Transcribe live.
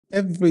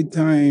every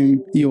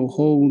time you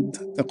hold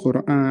the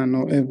Quran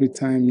or every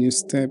time you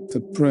step to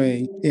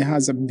pray, it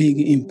has a big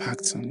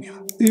impact on you.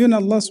 Even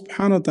Allah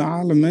subhanahu wa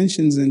ta'ala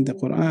mentions in the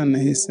Quran,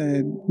 He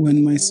said,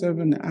 when my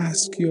servant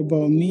asks you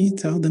about me,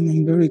 tell them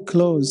I'm very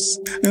close.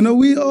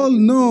 We all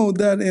know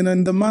that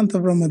in the month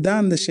of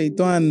Ramadan, the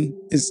shaitan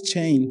is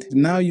chained.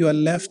 Now you are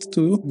left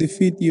to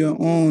defeat your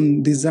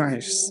own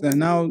desires. And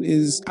now it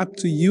is up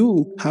to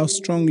you how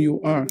strong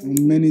you are.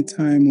 Many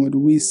times what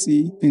we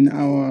see in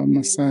our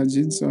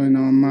masajids or in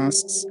our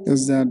mosques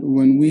is that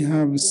when we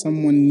have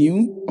someone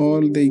new,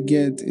 all they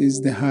get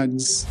is the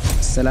hugs.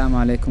 Assalamu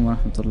alaikum wa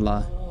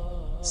rahmatullah.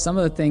 Some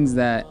of the things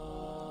that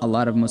a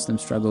lot of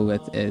Muslims struggle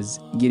with is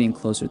getting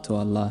closer to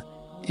Allah,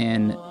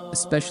 and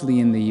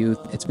especially in the youth,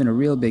 it's been a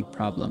real big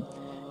problem.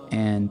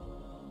 And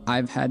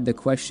I've had the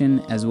question,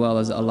 as well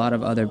as a lot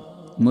of other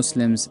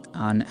Muslims,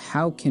 on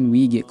how can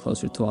we get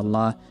closer to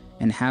Allah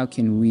and how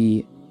can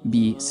we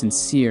be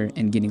sincere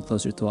in getting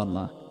closer to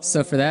Allah.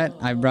 So for that,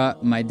 I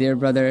brought my dear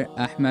brother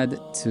Ahmed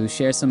to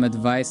share some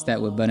advice that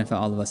would benefit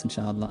all of us,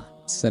 inshallah.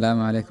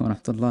 Assalamu alaikum wa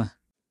rahmatullah.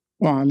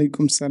 Wa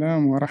alaikum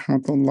salam wa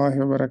rahmatullahi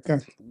wa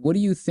barakatuh. What do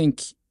you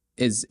think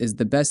is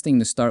the best thing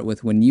to start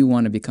with when you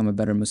want to become a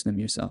better Muslim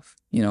yourself?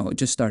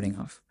 Just starting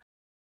off.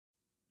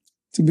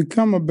 To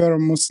become a better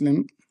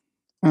Muslim,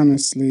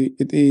 honestly,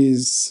 it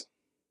is,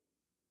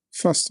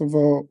 first of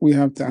all, we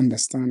have to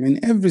understand in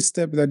every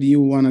step that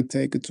you want to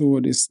take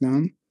toward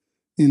Islam,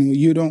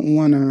 you don't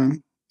want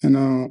to,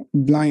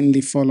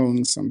 blindly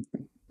following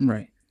something.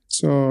 Right.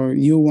 So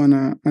you want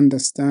to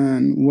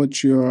understand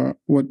what you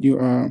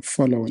are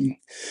following.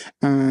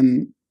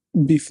 And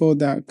before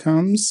that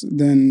comes,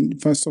 then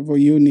first of all,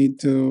 you need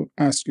to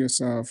ask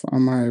yourself,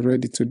 am I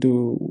ready to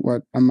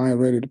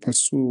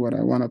pursue what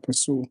I want to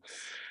pursue?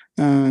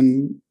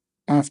 And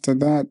after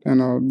that,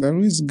 there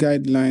is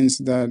guidelines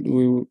that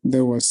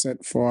they were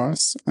set for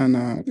us, and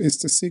it's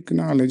to seek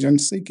knowledge. And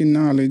seeking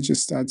knowledge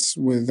starts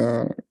with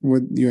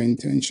your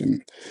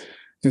intention.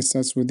 It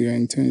starts with your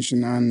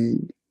intention,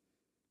 and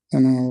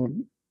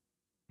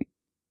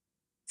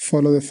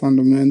follow the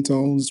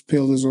fundamentals,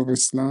 pillars of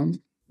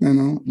Islam.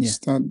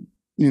 Start,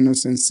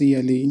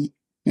 sincerely,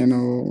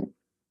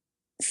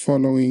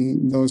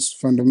 following those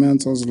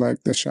fundamentals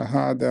like the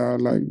Shahada,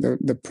 like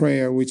the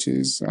prayer, which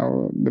is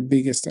the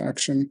biggest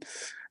action,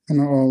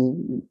 or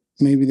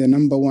maybe the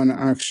number one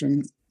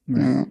action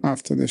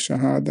after the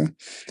Shahada.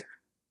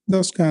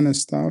 Those kind of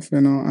stuff,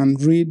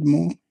 and read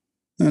more,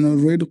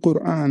 read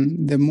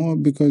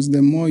Quran, because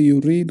the more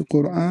you read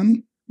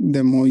Quran,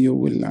 the more you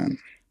will learn.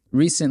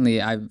 Recently,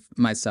 I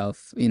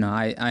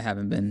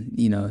haven't been,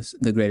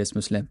 the greatest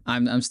Muslim.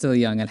 I'm still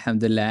young,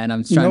 alhamdulillah, and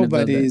I'm trying to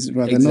build Nobody is,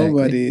 brother. Exactly.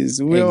 Nobody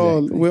is.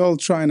 We're all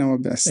trying our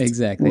best.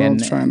 Exactly. We're all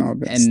trying our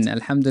best. And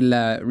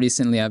alhamdulillah,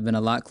 recently I've been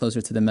a lot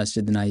closer to the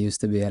masjid than I used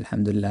to be,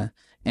 alhamdulillah.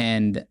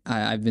 And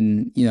I've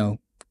been,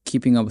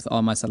 keeping up with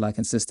all my salah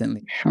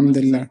consistently.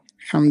 Alhamdulillah.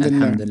 Alhamdulillah.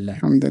 Alhamdulillah.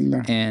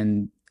 Alhamdulillah.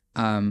 And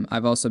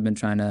I've also been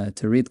trying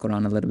to read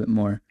Quran a little bit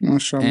more.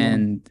 MashaAllah.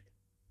 And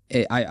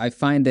I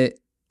find it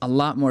a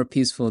lot more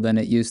peaceful than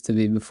it used to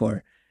be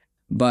before.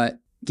 But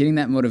getting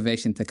that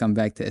motivation to come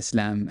back to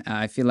Islam,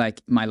 I feel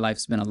like my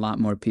life's been a lot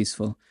more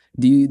peaceful.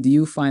 Do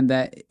you find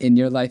that in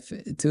your life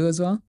too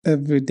as well?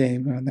 Every day,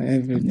 brother.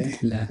 Every day.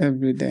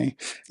 Every day.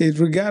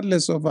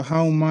 Regardless of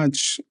how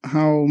much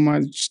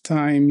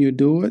time you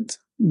do it,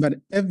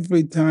 but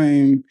every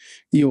time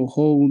you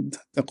hold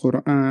the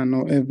Quran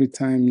or every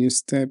time you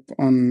step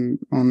on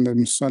the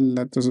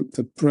musalla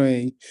to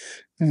pray,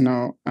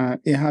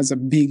 it has a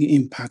big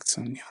impact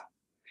on you.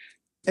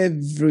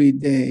 Every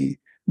day,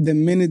 the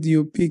minute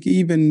you pick,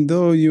 even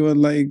though you are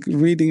like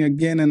reading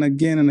again and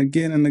again and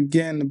again and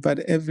again, but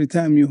every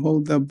time you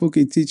hold that book,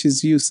 it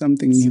teaches you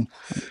something new.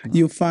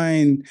 You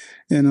find,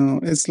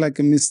 it's like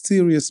a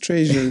mysterious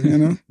treasure,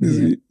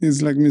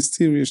 It's like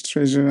mysterious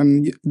treasure.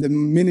 And the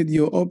minute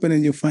you open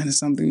it, you find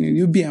something new.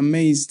 You'll be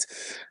amazed,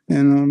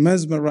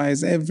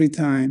 mesmerized every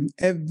time.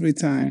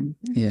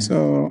 Yeah.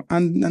 So,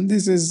 and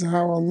this is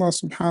how Allah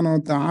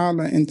subhanahu wa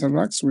ta'ala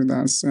interacts with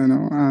us,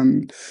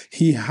 and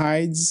He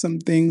hides some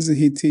things,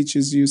 He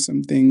teaches you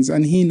some things,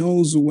 and He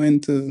knows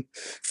when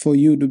for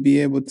you to be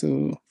able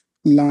to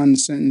learn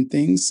certain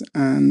things.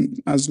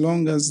 And as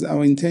long as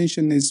our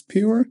intention is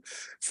pure,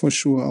 for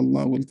sure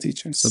Allah will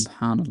teach us.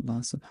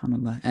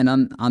 Subhanallah. And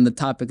on the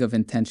topic of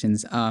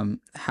intentions,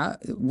 how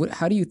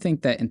do you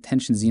think that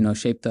intentions,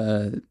 shape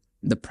the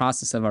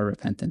process of our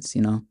repentance?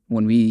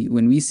 When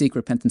we seek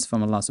repentance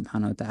from Allah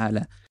subhanahu wa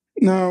ta'ala.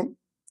 Now,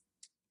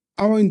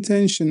 our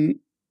intention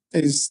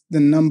is the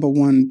number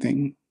one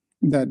thing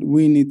that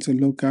we need to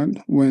look at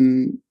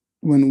when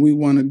we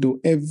want to do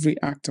every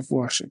act of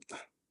worship.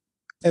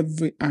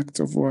 Every act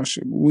of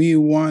worship, we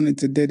want it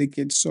to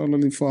dedicate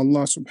solely for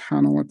Allah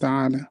subhanahu wa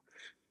ta'ala.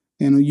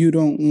 You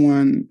don't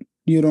want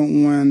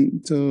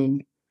to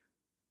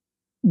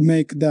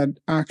make that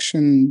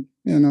action,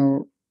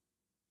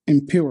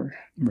 impure.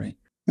 Right.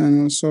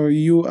 So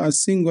you are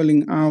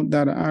singling out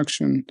that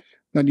action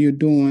that you're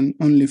doing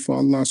only for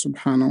Allah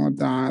subhanahu wa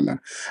ta'ala.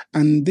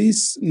 And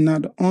this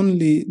not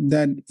only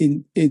that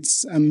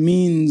it's a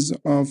means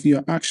of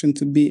your action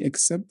to be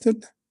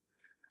accepted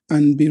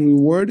and be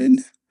rewarded,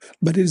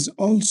 but it is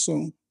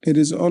also,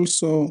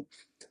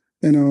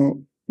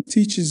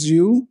 teaches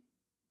you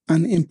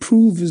and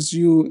improves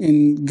you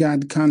in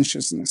God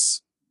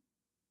consciousness.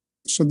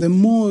 So the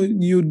more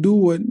you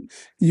do it,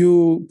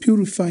 you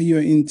purify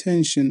your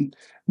intention,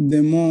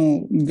 the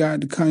more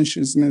God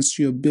consciousness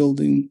you're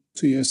building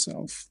to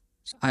yourself.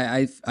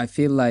 I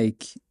feel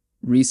like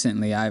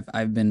recently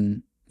I've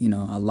been,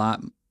 a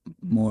lot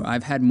more.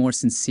 I've had more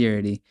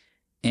sincerity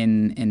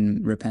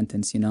in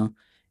repentance,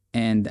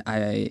 and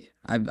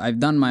I've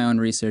done my own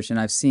research, and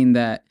I've seen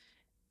that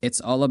it's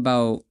all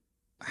about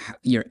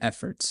your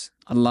efforts.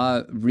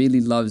 Allah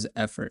really loves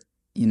effort,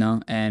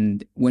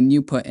 and when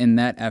you put in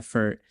that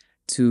effort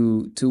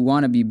to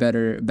want to be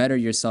better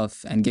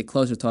yourself and get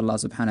closer to Allah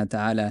subhanahu wa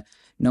ta'ala,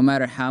 no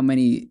matter how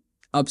many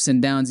ups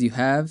and downs you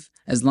have,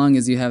 as long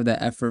as you have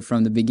that effort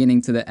from the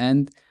beginning to the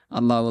end,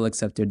 Allah will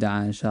accept your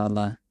dua,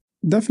 inshallah.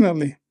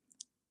 Definitely.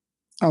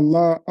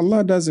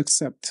 Allah does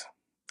accept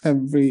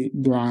every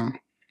dua,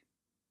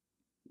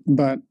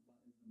 but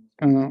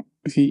Allah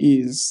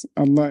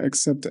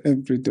accepts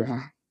every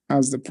dua.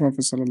 As the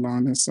Prophet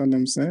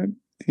ﷺ said,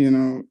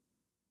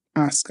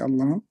 ask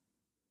Allah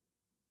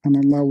and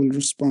Allah will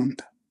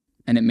respond.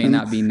 And it may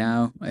not be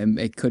now,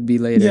 it could be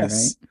later,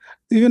 yes. Right?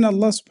 Even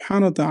Allah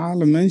subhanahu wa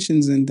ta'ala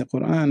mentions in the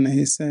Quran,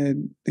 He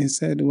said,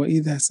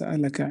 وَإِذَا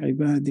سَأَلَكَ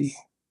عِبَادِي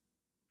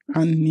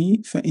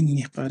عَنِّي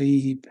فَإِنِّي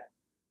قَرِيبٌ.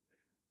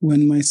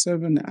 When my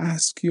servant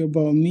asks you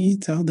about me,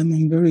 tell them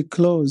I'm very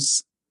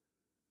close.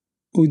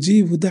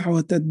 أُجِيبُ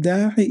دَعْوَةَ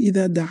الدَّاعِ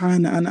إِذَا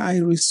دَعَانَ. And I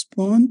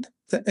respond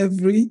to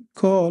every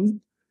call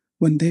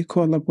when they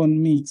call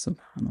upon me.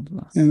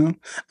 Subhanallah.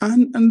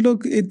 And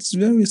look, it's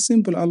very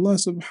simple. Allah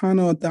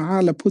subhanahu wa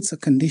ta'ala puts a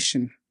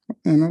condition.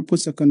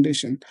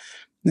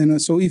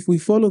 So if we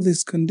follow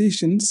these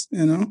conditions,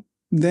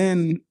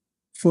 then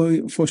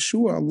for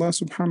sure Allah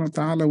subhanahu wa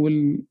ta'ala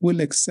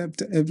will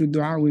accept every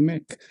dua we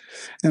make.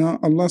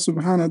 Allah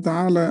subhanahu wa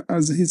ta'ala,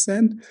 as He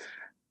said,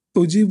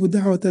 أجيب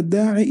دعوة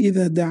الداعي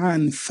إذا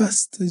دعان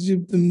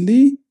فاستجبتم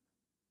لي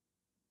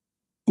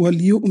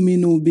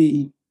وليؤمنوا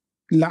بي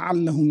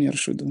لعلهم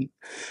يرشدون.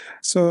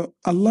 So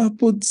Allah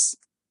puts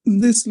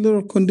this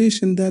little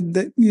condition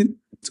that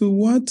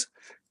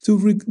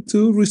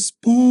to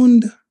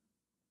respond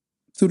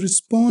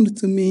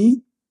to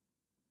me.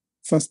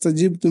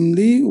 فاستجبتم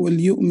لي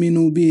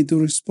وليؤمنوا بي, to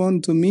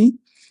respond to me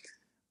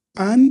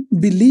and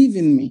believe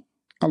in me.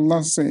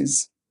 Allah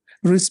says,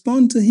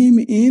 respond to Him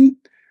in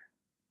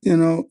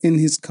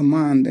His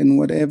command, and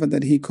whatever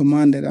that He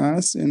commanded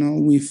us,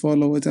 we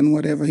follow it, and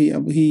whatever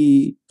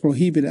He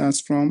prohibited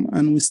us from,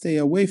 and we stay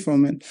away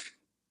from it.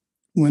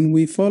 When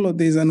we follow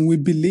this and we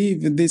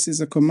believe that this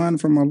is a command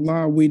from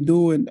Allah, we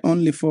do it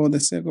only for the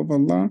sake of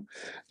Allah,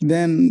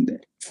 then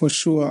for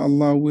sure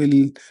Allah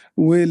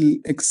will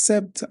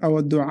accept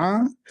our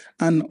dua,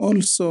 and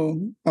also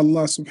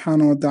Allah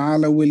subhanahu wa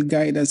ta'ala will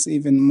guide us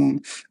even more.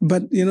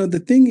 But the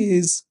thing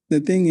is,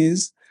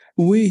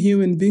 we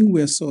human beings,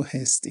 we are so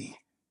hasty.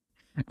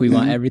 We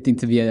want everything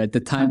to be at the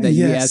time that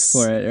we ask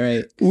for it,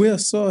 right? We are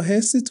so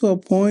hasty to a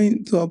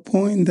point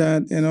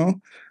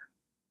that,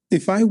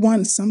 if I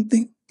want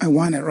something, I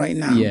want it right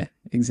now. Yeah,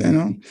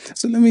 exactly.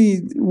 So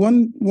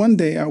one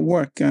day at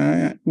work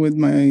with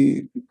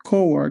my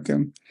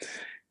coworker,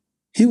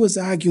 he was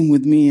arguing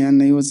with me,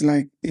 and he was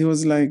like,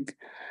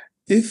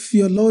 if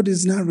your Lord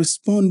is not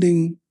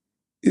responding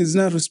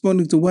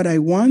to what I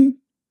want,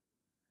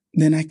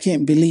 then I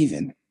can't believe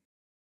it.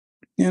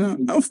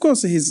 Of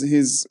course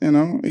he's a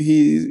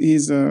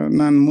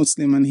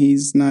non-Muslim and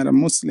he's not a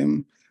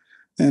Muslim,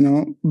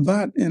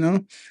 but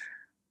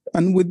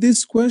and with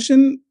this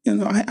question,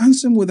 I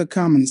answer him with a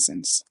common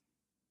sense.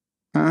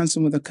 I'm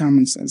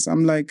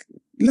like,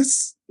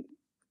 let's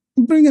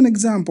bring an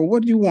example.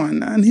 What do you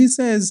want? And he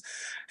says,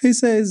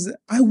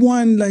 I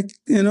want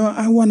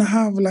I want to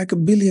have like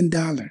 $1 billion.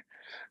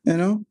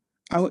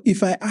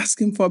 If I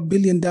ask him for $1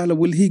 billion,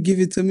 will he give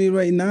it to me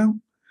right now?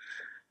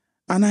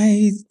 And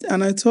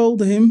I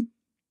told him,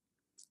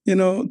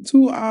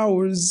 2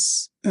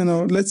 hours,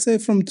 let's say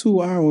from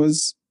 2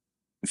 hours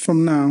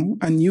from now,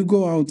 and you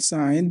go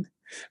outside,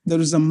 there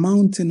is a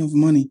mountain of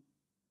money.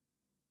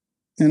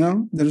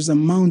 There is a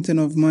mountain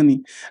of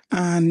money.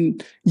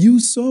 And you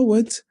saw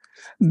it,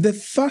 the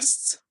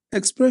first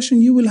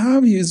expression you will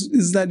have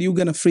is that you're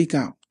going to freak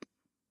out.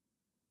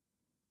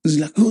 It's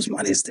like, whose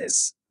money is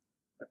this?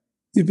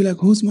 You'll be like,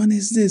 whose money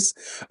is this?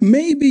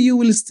 Maybe you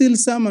will steal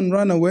some and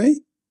run away.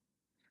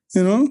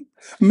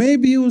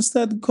 Maybe you will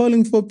start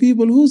calling for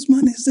people, whose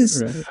money is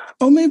this? Right.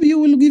 Or maybe you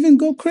will even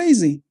go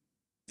crazy.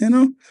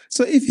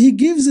 So if he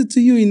gives it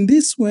to you in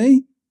this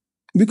way,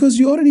 because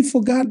you already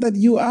forgot that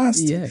you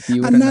asked,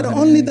 and not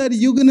only that,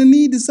 you're gonna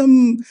need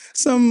some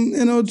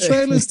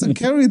trailers to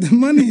carry the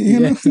money.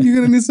 You're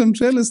gonna need some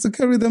trailers to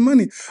carry the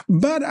money.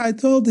 But I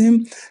told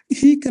him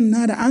he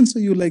cannot answer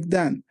you like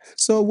that.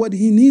 So what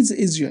he needs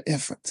is your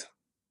effort.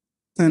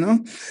 You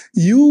know,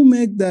 you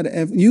make that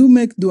effort, you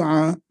make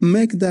dua,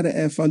 make that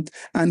effort,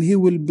 and He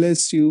will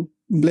bless you,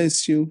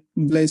 bless you,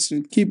 bless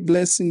you, keep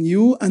blessing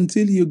you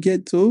until you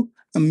get to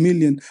 1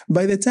 million.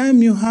 By the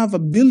time you have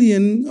 1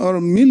 billion or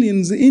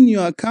millions in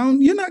your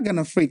account, you're not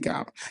gonna freak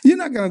out. You're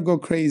not gonna go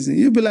crazy.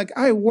 You'll be like,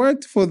 I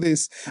worked for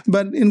this.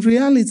 But in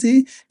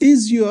reality,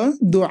 is your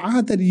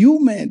dua that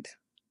you made.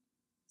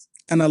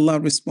 And Allah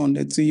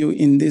responded to you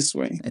in this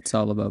way. It's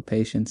all about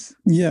patience.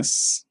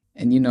 Yes.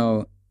 And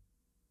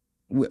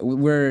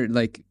we're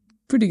like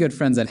pretty good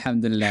friends,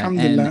 alhamdulillah.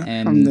 Alhamdulillah.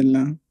 And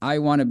Alhamdulillah. I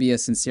want to be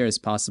as sincere as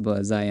possible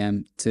as I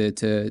am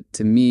to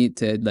me,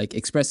 to like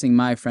expressing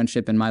my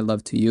friendship and my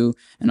love to you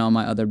and all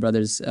my other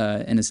brothers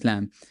in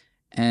Islam.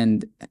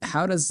 And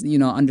how does,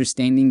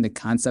 understanding the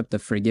concept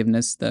of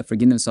forgiveness, the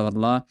forgiveness of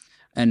Allah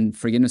and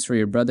forgiveness for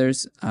your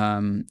brothers,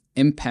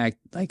 impact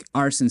like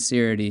our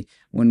sincerity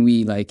when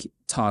we like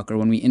talk or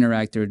when we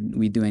interact or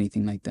we do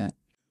anything like that?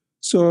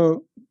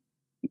 So,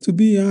 to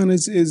be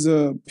honest, is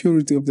a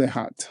purity of the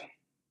heart.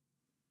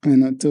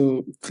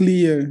 To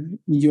clear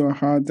your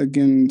heart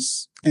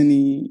against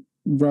any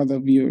brother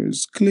of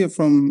yours, clear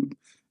from,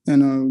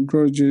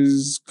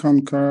 grudges,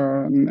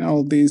 conquer, and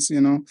all this,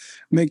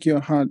 make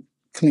your heart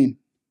clean.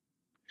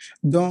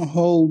 Don't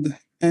hold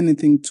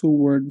anything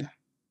toward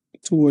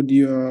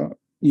your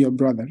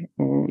brother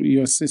or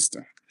your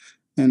sister.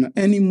 And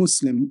any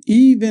Muslim,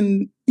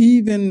 even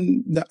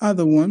the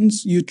other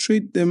ones, you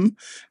treat them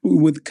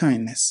with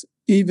kindness.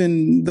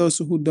 Even those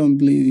who don't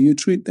believe, you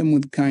treat them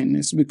with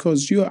kindness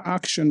because your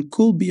action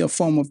could be a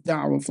form of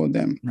da'wah for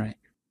them. Right.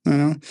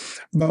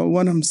 But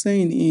what I'm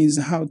saying is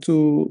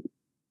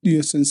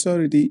your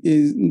sincerity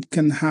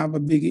can have a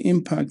big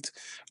impact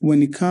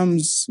when it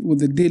comes with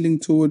the dealing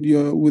toward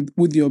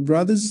with your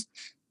brothers.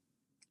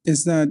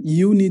 Is that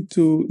you need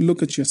to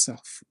look at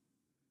yourself.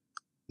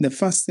 The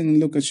first thing,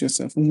 look at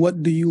yourself.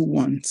 What do you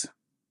want?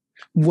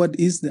 What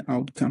is the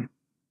outcome?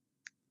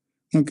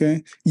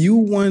 Okay, you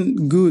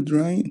want good,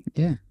 right?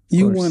 Yeah,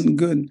 you want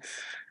good.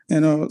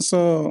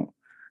 So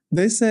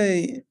they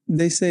say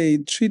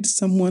treat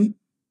someone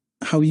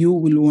how you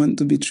will want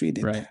to be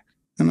treated. Right.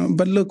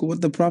 But look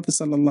what the Prophet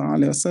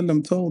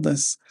ﷺ told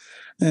us.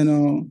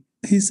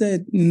 He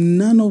said,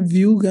 none of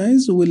you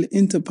guys will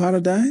enter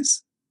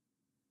paradise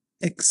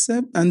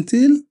except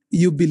until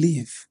you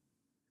believe.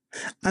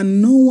 And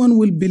no one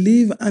will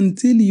believe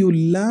until you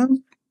love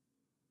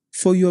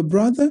for your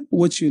brother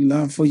what you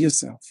love for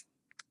yourself.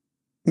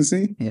 You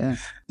see? Yeah.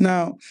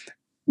 Now,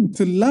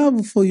 to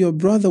love for your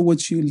brother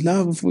what you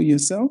love for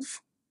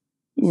yourself,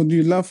 what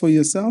you love for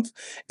yourself,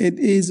 it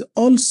is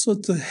also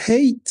to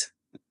hate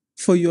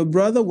for your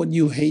brother what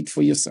you hate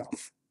for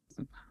yourself.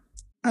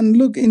 And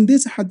look, in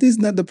this hadith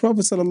that the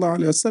Prophet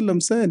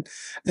ﷺ said,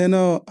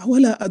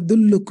 أَوَلَا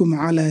أَدُلُّكُمْ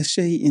عَلَى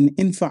شَيْءٍ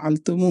إِن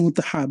فَعَلْتُمُوهُ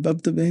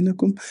تَحَابَبْتُ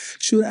بَيْنَكُمْ.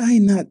 Should I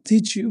not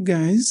teach you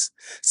guys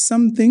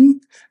something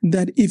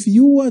that if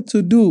you were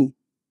to do,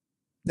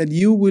 that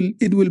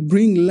it will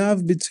bring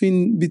love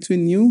between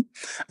you?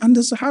 And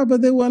the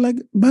Sahaba, they were like,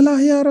 Bala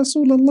ya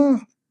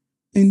Rasulullah.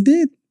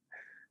 Indeed,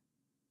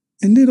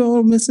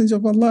 O Messenger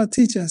of Allah,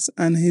 teach us.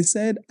 And he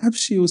said,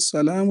 Abshiyu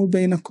salamu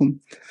bainakum.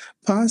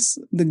 Pass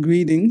the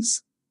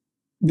greetings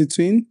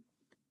between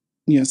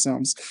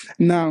yourselves.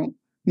 Now,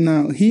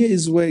 here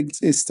is where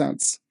it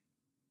starts.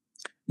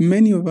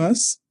 Many of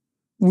us,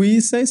 we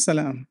say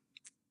salam.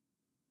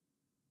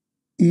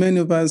 Many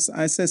of us,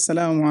 I say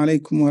salamu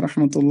alaikum wa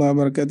rahmatullahi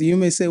wa barakatuh. You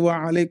may say wa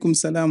alaikum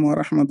salam wa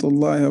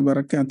rahmatullahi wa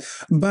barakatuh.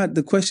 But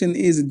the question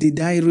is,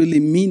 did I really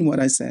mean what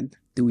I said?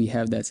 Do we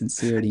have that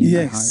sincerity in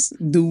our heart? Yes.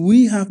 Do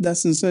we have that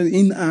sincerity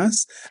in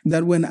us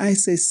that when I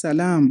say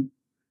salam,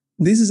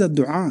 this is a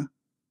dua?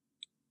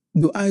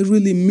 Do I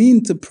really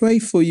mean to pray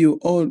for you,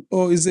 or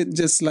is it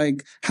just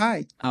like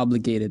hi?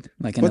 Obligated,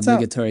 like an What's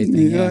obligatory up?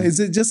 thing. Yeah. Is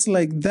it just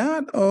like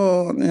that,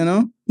 or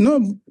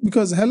no?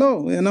 Because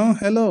hello,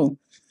 hello.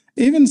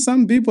 Even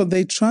some people,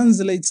 they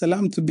translate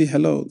salam to be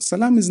hello.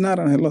 Salam is not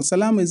a hello.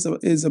 Salam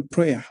is a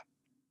prayer.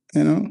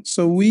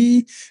 So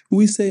we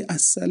say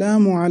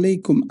assalamu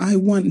alaikum. I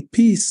want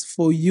peace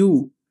for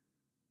you.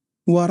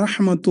 Wa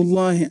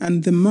rahmatullahi,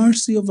 and the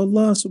mercy of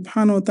Allah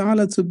subhanahu wa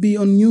ta'ala to be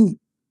on you.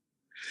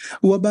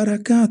 Wa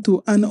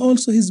barakatuh, and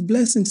also His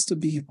blessings to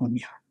be upon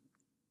you.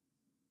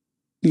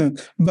 Look,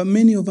 but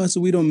many of us,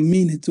 we don't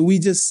mean it. We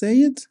just say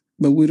it,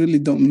 but we really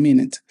don't mean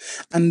it.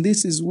 And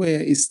this is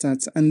where it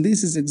starts. And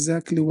this is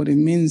exactly what it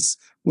means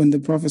when the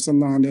Prophet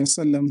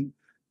ﷺ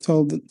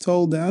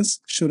told us,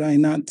 should I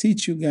not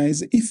teach you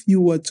guys, if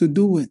you were to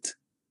do it,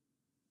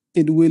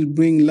 it will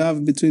bring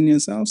love between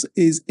yourselves.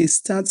 It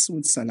starts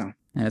with salam.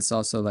 And it's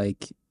also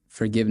like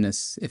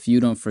forgiveness. If you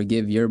don't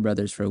forgive your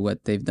brothers for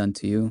what they've done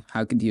to you,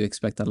 how could you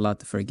expect Allah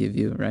to forgive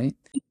you, right?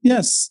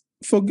 Yes.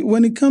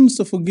 When it comes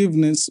to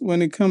forgiveness,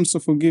 first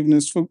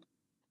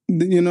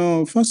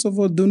of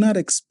all, do not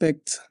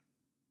expect,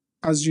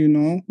 as you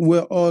know, we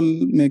all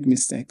make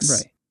mistakes.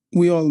 Right.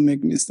 We all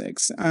make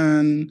mistakes.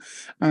 And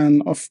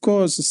of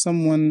course,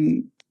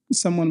 someone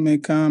may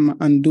come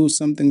and do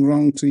something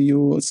wrong to you,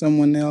 or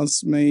someone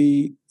else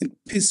may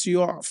piss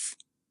you off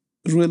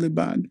really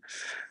bad.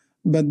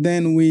 But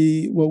then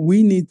what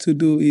we need to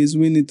do is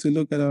we need to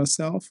look at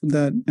ourselves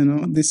that,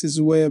 this is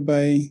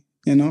whereby,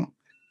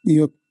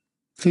 you're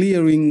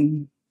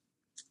clearing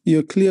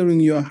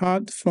your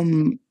heart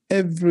from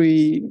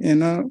every,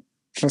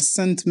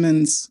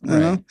 resentments,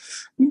 Right.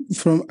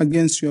 from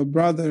against your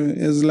brother.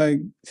 Is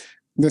like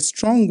the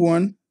strong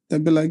one, they'll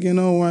be like, you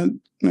know what,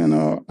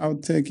 I'll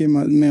take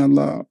him, may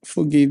Allah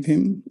forgive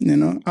him.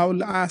 I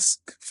will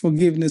ask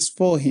forgiveness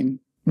for him.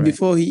 Right.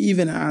 Before he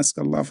even asks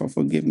Allah for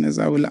forgiveness,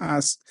 I will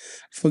ask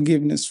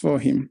forgiveness for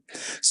him.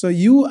 So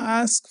you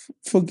ask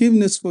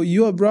forgiveness for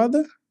your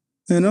brother,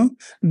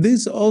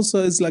 this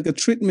also is like a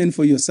treatment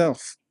for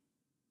yourself.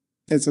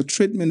 It's a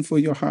treatment for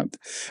your heart.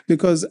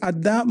 Because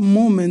at that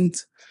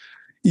moment,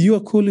 you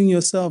are cooling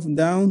yourself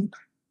down,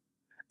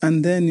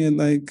 and then you're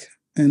like,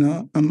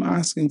 I'm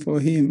asking for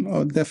him.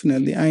 Oh,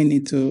 definitely, I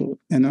need to,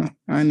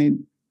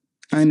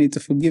 I need to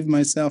forgive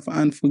myself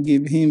and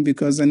forgive him,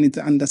 because I need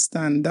to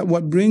understand that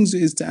what brings you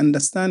is the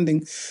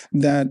understanding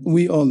that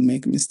we all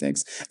make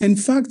mistakes. In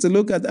fact,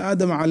 look at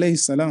Adam alayhi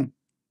salam.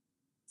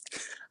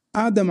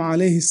 Adam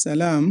alayhi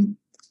salam,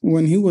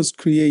 when he was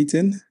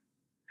created,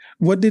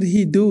 what did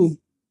he do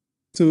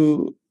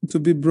to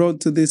be brought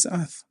to this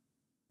earth?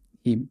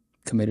 He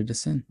committed a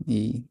sin.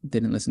 He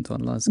didn't listen to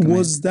Allah's command.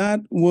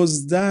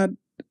 Was that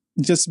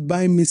just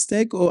by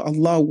mistake, or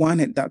Allah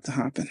wanted that to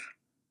happen?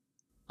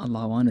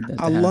 Allah wanted that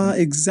to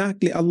happen.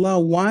 Exactly. Allah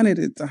wanted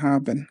it to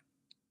happen.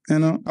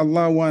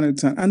 Allah wanted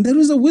to. And there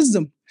is a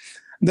wisdom.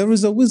 There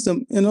is a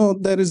wisdom.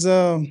 There is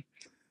a,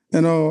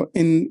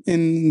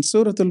 in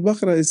Surah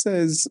Al-Baqarah, it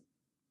says,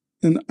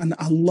 and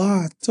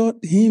Allah taught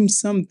him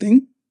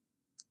something,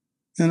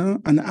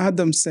 and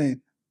Adam said,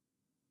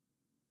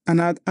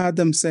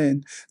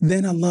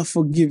 then Allah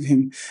forgive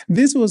him.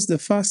 This was the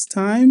first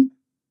time,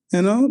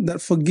 that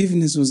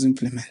forgiveness was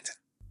implemented.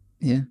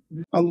 Yeah.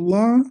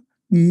 Allah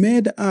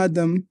made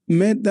Adam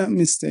made that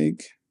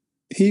mistake.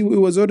 It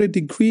was already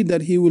decreed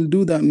that he will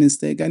do that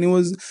mistake. And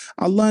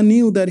Allah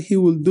knew that he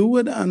will do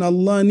it, and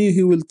Allah knew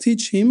he will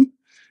teach him.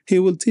 He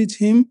will teach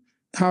him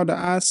how to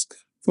ask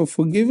for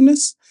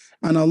forgiveness,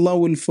 and Allah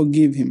will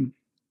forgive him.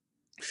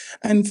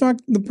 In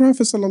fact, the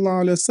Prophet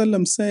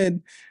ﷺ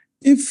said,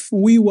 if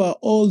we were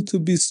all to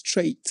be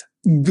straight,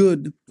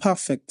 good,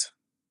 perfect,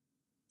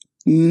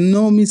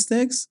 no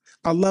mistakes,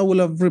 Allah will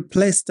have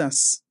replaced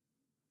us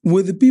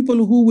with the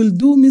people who will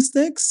do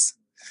mistakes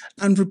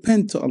and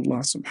repent to Allah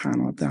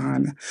subhanahu wa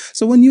ta'ala.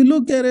 So when you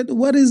look at it,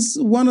 what is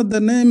one of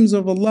the names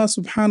of Allah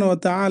subhanahu wa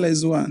ta'ala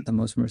is one? The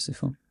most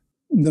merciful.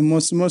 The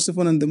most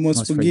merciful and the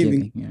most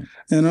forgiving.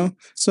 Yeah.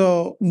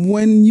 So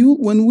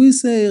when we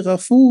say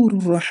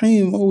Ghafoor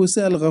Rahim, or we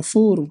say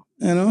Al-Ghafoor,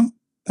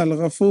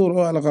 Al-Ghafoor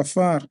or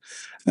Al-Ghaffar,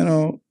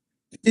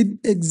 it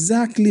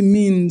exactly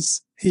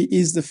means He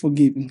is the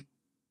forgiving.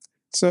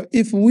 So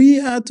if we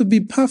are to be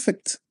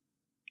perfect,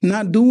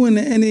 not doing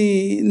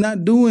any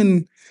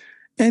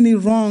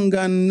wrong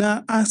and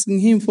not asking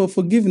Him for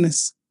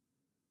forgiveness,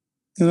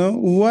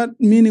 what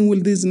meaning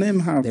will this name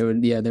have? There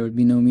would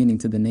be no meaning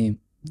to the name.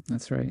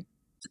 That's right.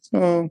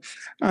 So,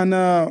 and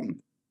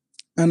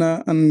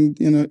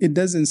it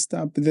doesn't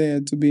stop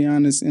there, to be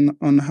honest,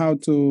 on how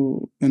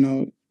to,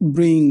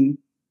 bring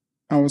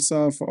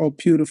ourselves or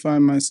purify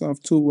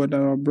myself to what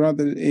our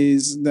brother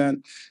is. That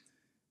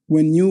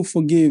when you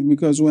forgive,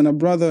 because when a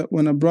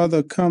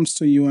brother comes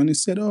to you and he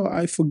said, "Oh,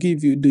 I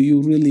forgive you," do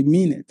you really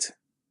mean it?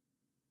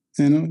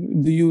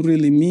 Do you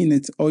really mean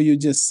it, or you're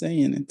just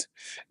saying it?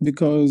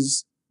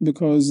 Because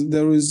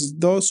there is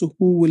those who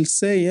will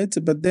say it,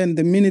 but then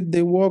the minute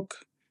they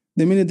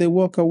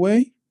walk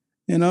away,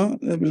 they'll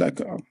be like,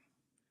 "Oh,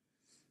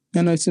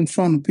 it's in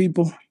front of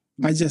people.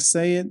 I just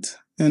say it,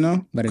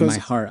 But in my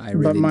heart, I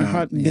really don't. But my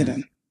heart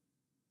didn't,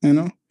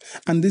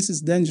 And this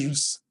is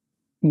dangerous.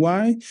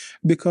 Why?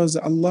 Because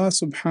Allah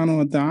subhanahu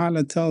wa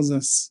ta'ala tells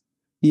us,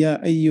 Ya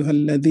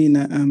ayyuhal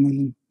ladhina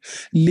amanu,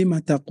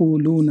 lima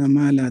taquluna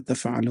ma la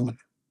taf'alun.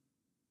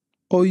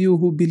 O you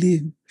who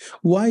believe,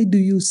 why do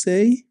you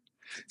say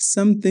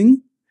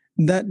something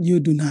that you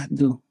do not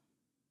do?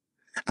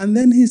 And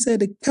then he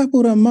said,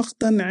 Kabura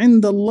maqtan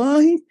inda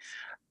Allahi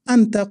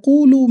an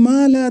taqulu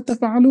ma la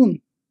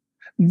taf'alun.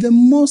 The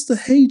most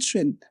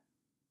hatred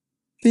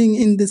thing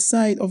in the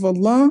sight of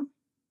Allah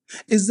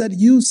is that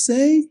you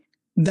say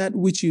that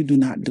which you do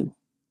not do.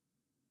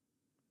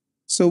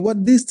 So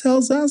what this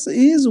tells us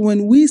is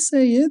when we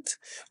say it,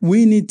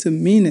 we need to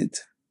mean it.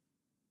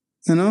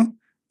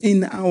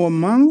 In our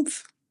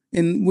mouth,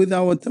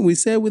 we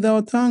say it with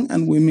our tongue,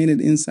 and we mean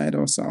it inside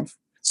ourselves.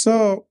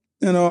 So,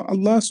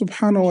 Allah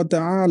subhanahu wa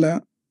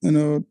ta'ala,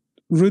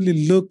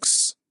 really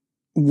looks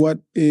what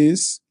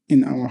is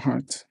in our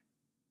heart.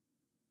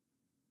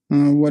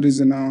 What is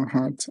in our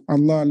heart?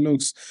 Allah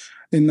looks,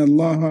 Inna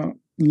Allah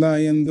la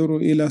yanduru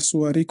ila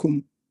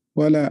suwarikum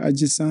wala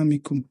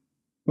ajsamikum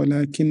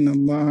walakinna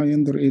Allah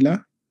yandur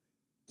ila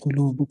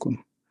qulubukum.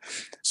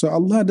 So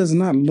Allah does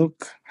not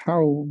look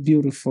how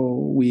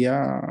beautiful we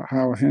are,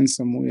 how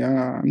handsome we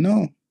are.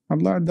 No,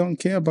 Allah don't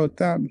care about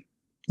that.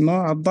 No,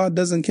 Allah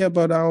doesn't care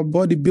about our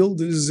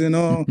bodybuilders,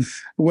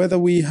 whether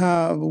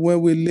where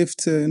we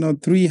lift,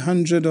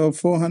 300 or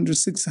 400,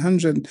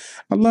 600.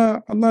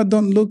 Allah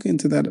don't look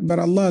into that, but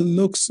Allah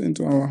looks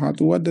into our heart.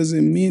 What does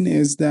it mean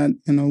is that,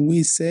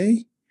 we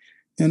say,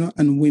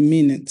 and we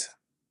mean it.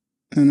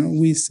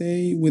 We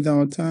say with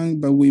our tongue,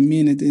 but we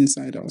mean it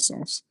inside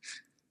ourselves.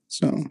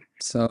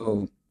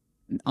 So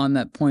on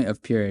that point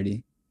of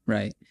purity,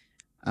 right?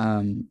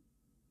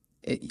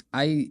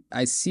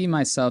 I see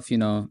myself,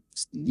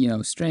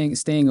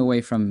 staying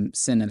away from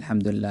sin,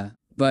 alhamdulillah.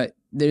 But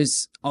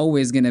there's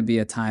always going to be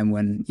a time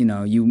when,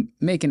 you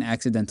make an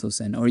accidental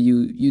sin, or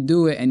you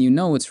do it and you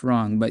know it's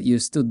wrong, but you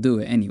still do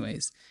it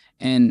anyways.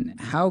 And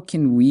how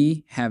can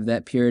we have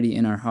that purity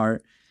in our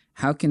heart?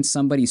 How can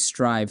somebody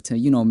strive to,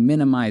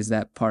 minimize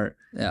that part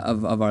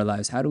of our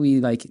lives? How do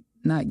we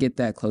not get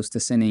that close to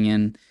sinning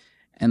and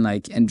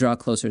draw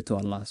closer to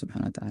Allah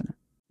subhanahu wa ta'ala?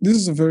 This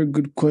is a very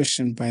good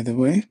question, by the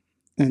way,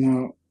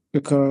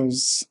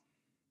 because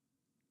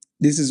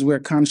this is where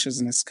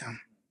consciousness comes,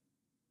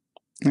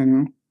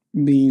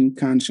 being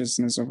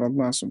consciousness of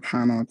Allah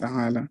subhanahu wa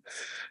ta'ala.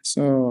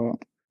 So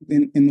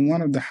in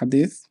one of the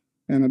hadith,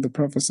 the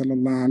Prophet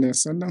sallallahu alayhi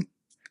wasallam,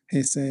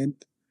 he said,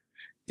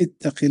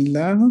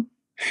 ittaqillah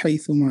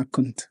haythuma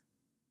kunt.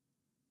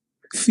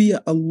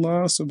 Fear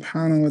Allah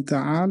subhanahu wa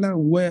ta'ala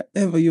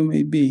wherever you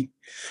may be.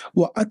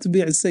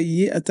 وَأَتْبِعْ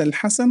سَيِّئَةَ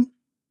الْحَسَنِ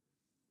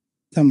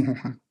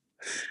تَمْحُهَا.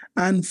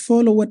 And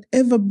follow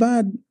whatever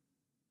bad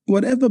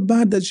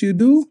that you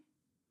do,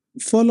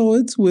 follow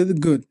it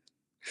with good,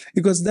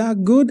 because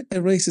that good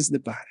erases the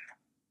bad.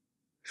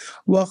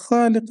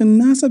 وَخَالِقِ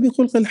النَّاسَ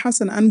بِخُلْقِ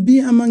الْحَسَنِ. And be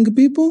among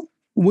people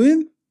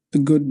with a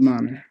good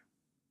manner.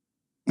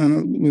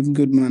 With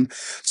good manner.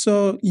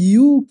 So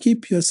you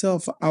keep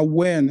yourself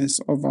awareness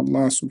of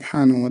Allah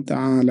subhanahu wa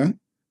ta'ala.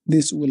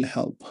 This will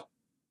help.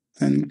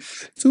 And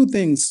two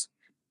things.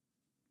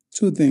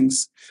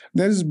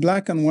 There is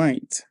black and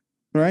white,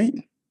 right?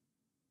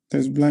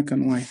 There's black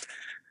and white.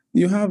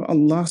 You have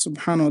Allah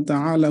subhanahu wa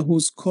ta'ala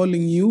who's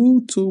calling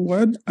you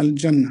toward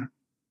al-Jannah,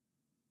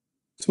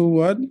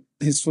 toward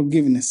His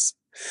forgiveness.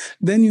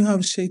 Then you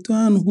have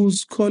Shaitan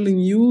who's calling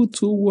you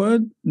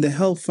toward the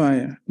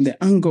hellfire,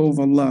 the anger of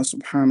Allah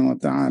subhanahu wa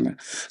ta'ala.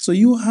 So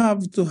you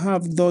have to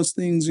have those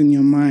things in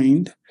your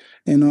mind,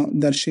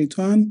 that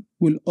Shaitan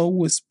will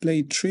always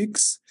play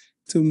tricks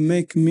to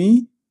make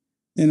me,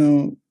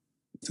 to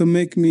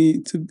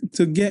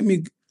get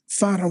me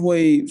far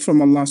away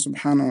from Allah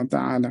subhanahu wa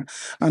ta'ala.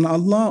 And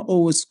Allah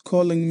always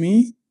calling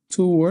me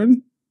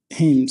toward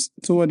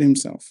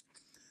Himself.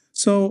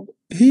 So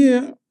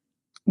here,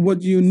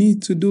 what you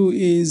need to do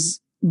is,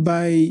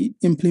 by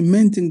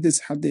implementing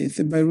this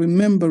hadith, by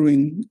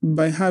remembering,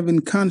 by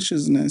having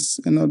consciousness,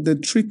 the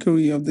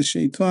trickery of the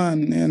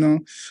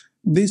shaitan,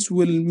 this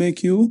will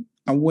make you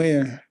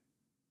aware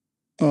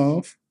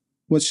of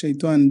what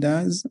shaitan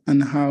does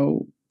and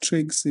how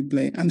tricks he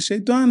play. And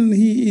shaitan,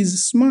 he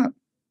is smart,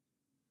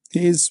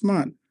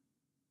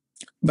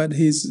 but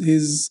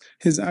his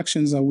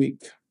actions are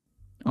weak.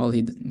 All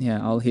he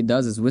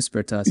does is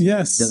whisper to us.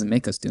 Yes. He doesn't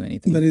make us do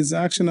anything. But his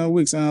actions are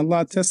weak. And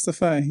Allah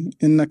testify,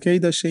 inna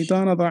kayda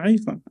shaytana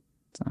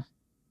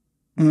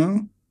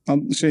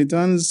da'ifa.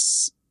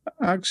 Shaitan's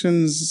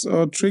actions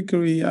or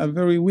trickery are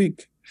very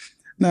weak.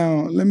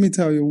 Now, let me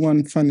tell you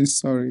one funny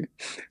story.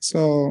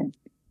 So,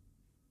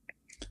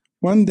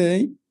 one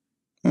day,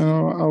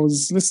 I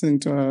was listening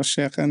to a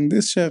sheikh, and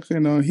this sheikh,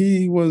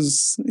 he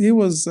was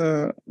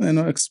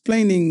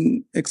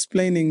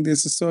explaining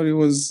this story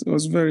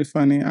was very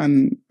funny,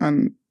 and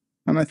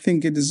I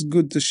think it is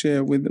good to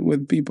share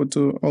with people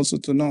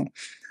to know.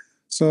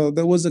 So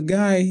there was a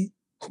guy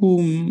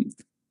whom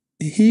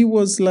he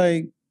was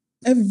like,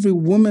 every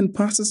woman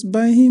passes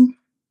by him,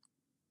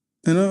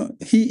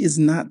 he is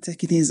not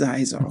taking his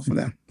eyes off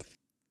them.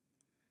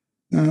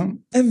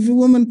 Every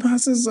woman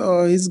passes,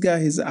 or he's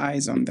got his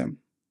eyes on them.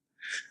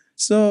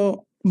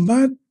 So,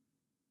 but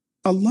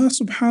Allah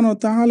subhanahu wa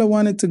ta'ala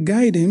wanted to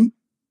guide him,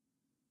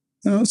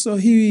 so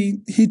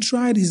he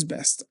tried his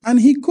best, and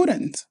he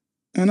couldn't.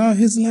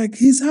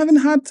 He's having a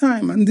hard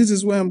time, and this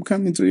is where I'm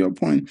coming to your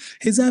point.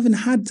 He's having a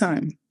hard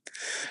time.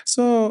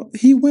 So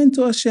he went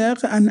to a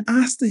sheikh and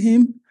asked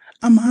him,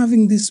 I'm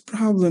having this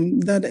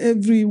problem that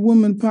every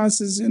woman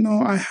passes,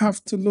 I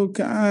have to look,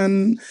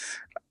 and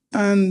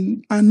I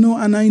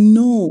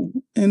know,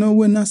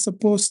 we're not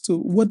supposed to.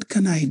 What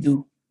can I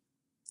do?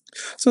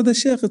 So the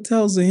sheikh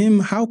tells him,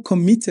 how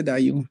committed are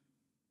you?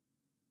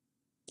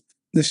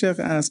 The sheikh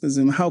asks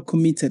him, how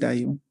committed are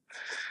you?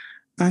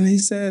 And he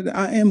said,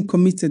 I am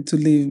committed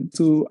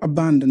to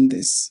abandon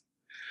this.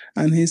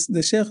 And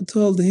the sheikh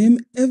told him,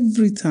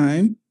 every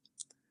time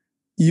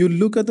you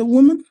look at a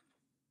woman,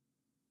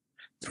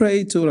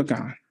 pray 2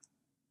 rak'ah.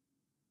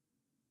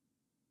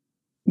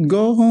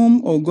 Go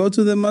home or go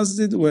to the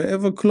masjid,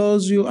 wherever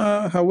close you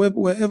are,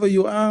 wherever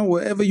you are,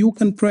 wherever you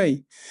can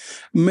pray.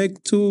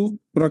 Make 2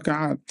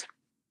 rak'at,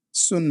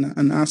 sunnah,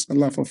 and ask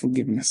Allah for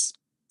forgiveness.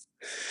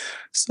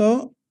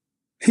 So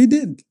he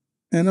did.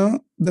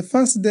 The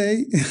first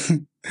day,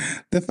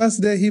 The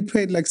first day he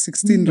prayed like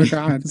 16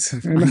 rak'ats.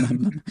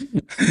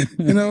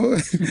 You know,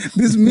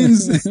 this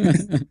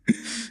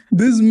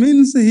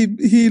means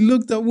he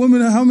looked at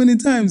women how many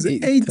times?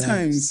 8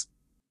 times.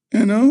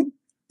 You know,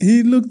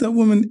 he looked at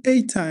women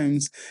 8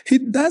 times. He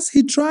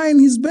trying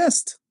his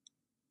best.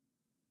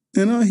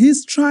 You know,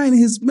 he's trying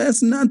his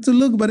best not to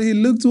look, but he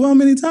looked how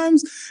many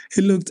times?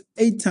 He looked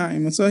 8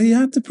 times. So he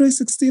had to pray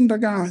 16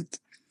 rak'at.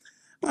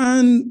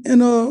 And you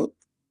know,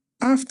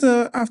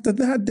 after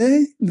that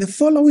day, the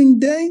following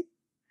day,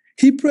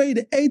 he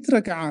prayed 8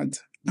 rak'at.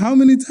 How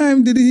many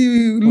times did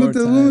he look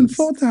at the woman?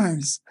 4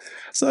 times.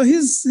 So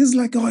he's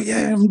like, oh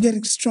yeah, I'm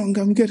getting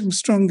stronger. I'm getting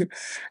stronger.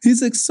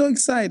 He's like so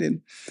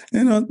excited.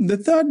 You know, the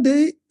third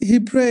day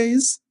he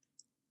prays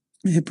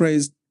 2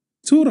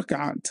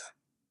 rak'at.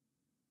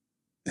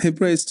 He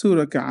prays 2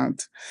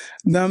 rak'at.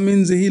 That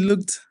means he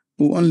looked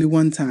only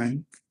 1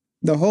 time.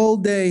 The whole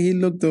day he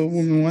looked at the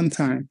woman 1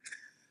 time.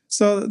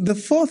 So the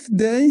fourth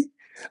day,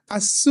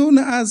 as soon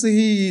as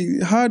he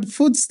heard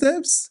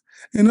footsteps,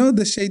 you know,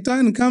 the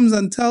shaitan comes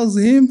and tells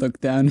him, look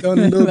down.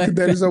 Don't look,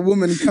 there is a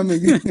woman coming.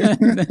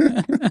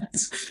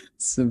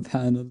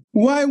 Subhanallah.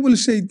 Why will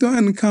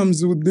shaitan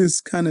comes with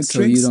this kind of tricks?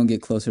 So you don't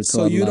get closer to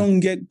Allah. So you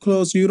don't get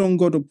close, you don't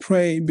go to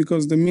pray,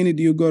 because the minute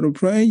you go to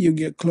pray, you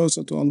get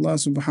closer to Allah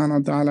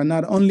subhanahu wa ta'ala.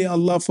 Not only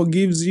Allah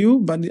forgives you,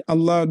 but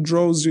Allah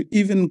draws you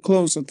even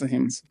closer to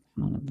Him.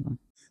 Subhanallah.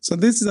 So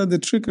this is the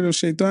trick of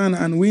shaitan,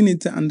 and we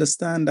need to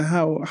understand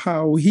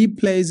how he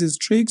plays his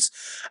tricks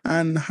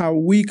and how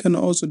we can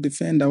also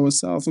defend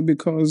ourselves,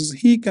 because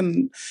he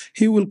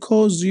will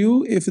cause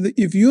you,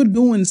 if you're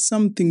doing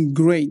something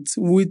great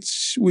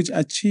which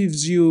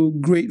achieves you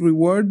great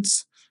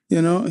rewards,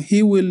 you know,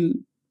 he will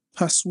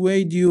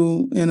persuade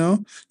you, you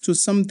know, to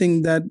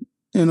something that,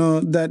 you know,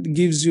 that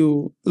gives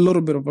you a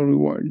little bit of a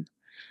reward.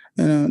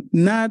 You know,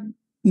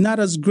 not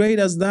as great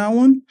as that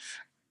one,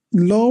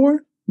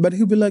 lower, but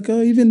he'll be like,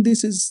 oh, even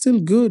this is still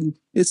good.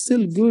 It's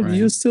still good. Right.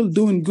 You're still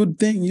doing good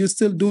thing. You're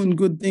still doing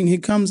good thing. He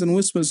comes and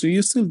whispers to you,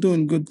 you're still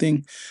doing good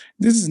thing.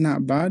 This is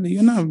not bad.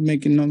 You're not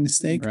making no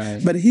mistake.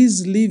 Right. But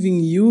he's leaving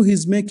you.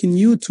 He's making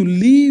you to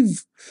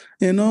leave,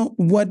 you know,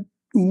 what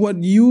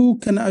you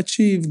can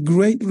achieve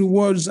great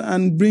rewards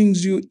and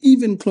brings you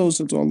even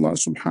closer to Allah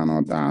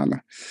subhanahu wa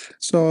ta'ala.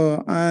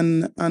 So,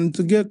 and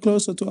to get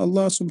closer to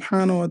Allah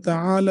subhanahu wa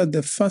ta'ala,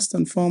 the first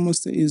and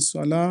foremost is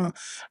salah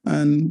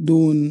and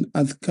doing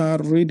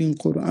adhkar, reading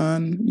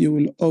Quran. You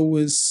will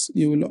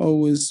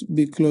always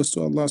be close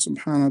to Allah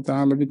subhanahu wa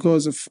ta'ala,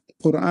 because of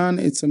Quran,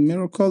 it's a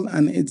miracle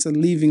and it's a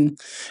living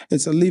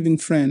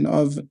friend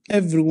of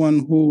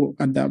everyone who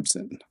adopts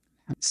it.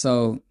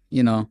 So,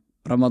 you know,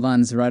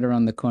 Ramadan's right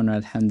around the corner,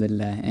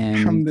 alhamdulillah, and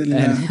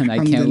Alhamdulillah, I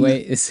can't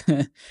wait.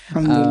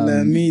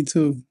 Alhamdulillah, me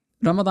too.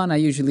 Ramadan,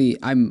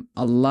 I'm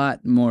a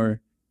lot more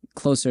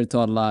closer to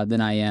Allah than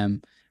I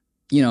am,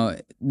 you know,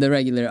 the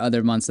regular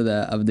other months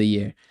of the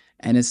year.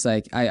 And it's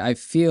like I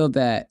feel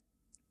that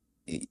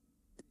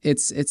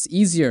it's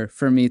easier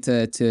for me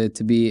to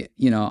be,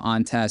 you know,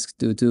 on task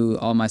to do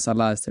all my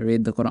salahs, to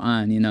read the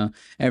Quran. You know,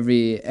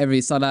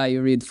 every salah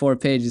you read 4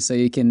 pages so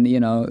you can, you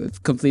know,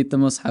 complete the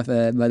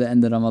mushaf by the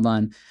end of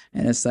Ramadan.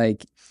 And it's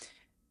like,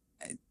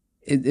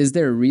 is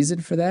there a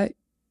reason for that?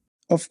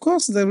 Of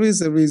course, there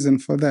is a reason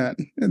for that.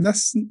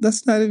 That's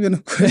not even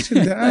a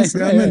question to ask.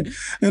 Right, I mean,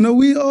 you know,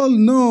 we all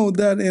know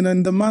that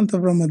in the month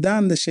of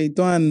Ramadan, the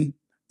shaitan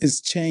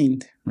is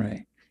chained.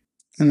 Right.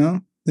 You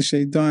know,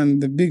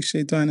 the big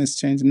shaitan is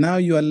chained. Now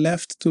you are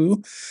left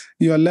to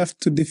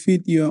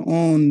defeat your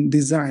own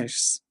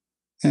desires.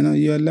 You know,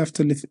 you are left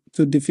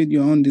to defeat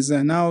your own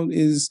desire. Now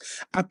is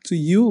up to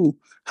you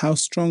how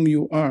strong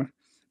you are.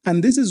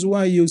 And this is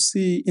why you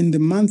see in the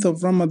month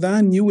of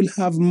Ramadan, you will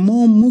have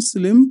more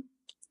Muslim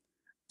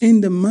in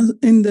the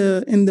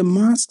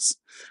mosques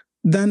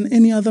than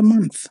any other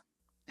month.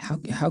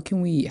 How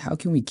can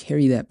we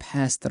carry that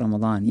past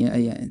Ramadan?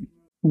 Yeah.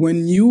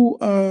 When you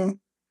are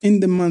in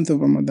the month of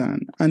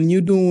Ramadan and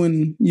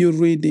you're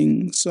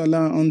reading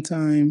Salah on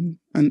time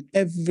and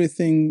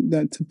everything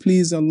that to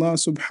please Allah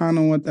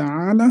subhanahu wa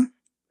ta'ala,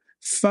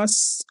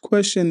 first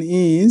question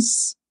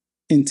is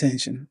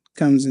intention.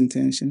 Comes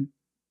intention.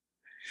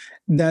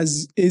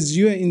 Is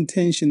your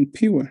intention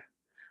pure?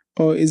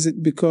 Or is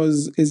it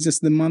because it's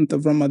just the month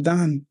of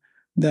Ramadan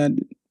that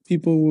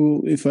people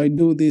will, if I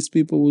do this,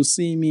 people will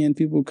see me and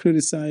people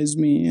criticize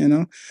me, you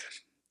know?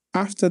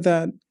 After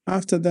that,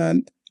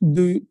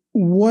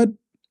 what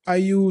are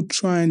you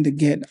trying to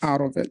get out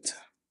of it?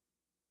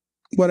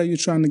 What are you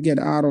trying to get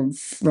out of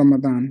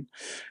Ramadan?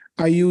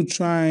 Are you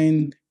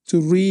trying to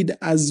read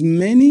as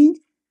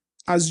many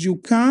as you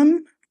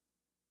can,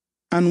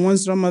 and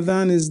once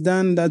Ramadan is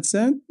done, that's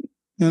it?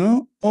 You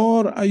know,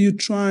 or are you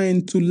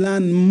trying to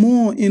learn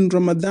more in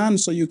Ramadan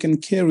so you can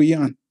carry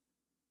on?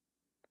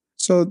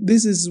 So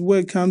this is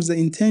where comes the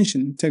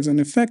intention takes an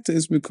effect,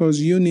 is because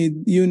you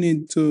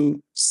need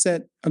to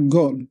set a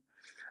goal.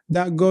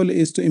 That goal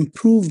is to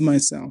improve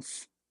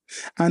myself.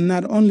 And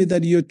not only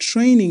that, you're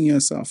training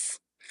yourself.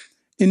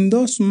 in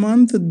those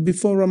months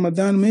before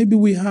Ramadan, maybe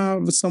we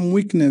have some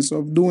weakness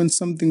of doing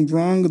something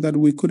wrong that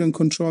we couldn't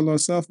control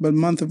ourselves, but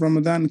month of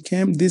Ramadan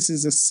came, this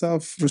is a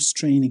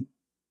self-restraining.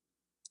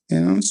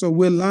 So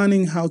we're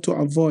learning how to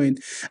avoid.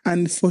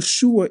 And for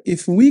sure,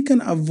 if we can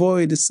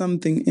avoid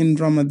something in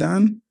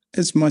Ramadan,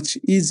 it's much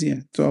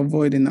easier to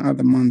avoid in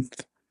other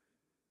months.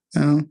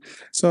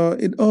 So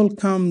it all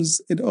comes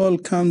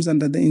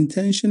under the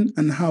intention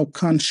and how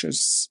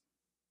conscious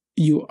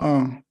you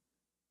are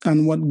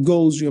and what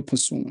goals you're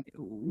pursuing.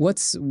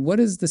 What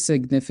is the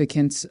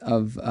significance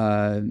of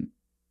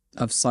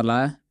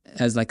salah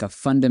as like a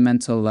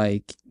fundamental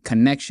like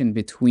connection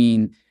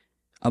between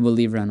a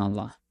believer and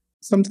Allah?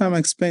 Sometimes I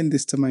explain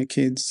this to my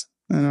kids.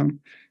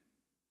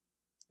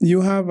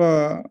 You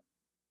have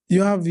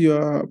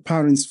your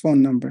parents'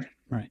 phone number.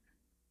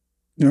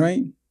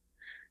 Right?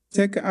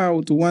 Take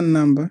out one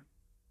number,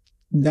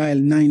 dial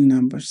 9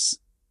 numbers.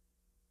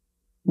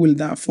 Will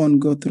that phone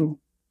go through?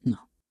 No.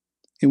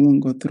 It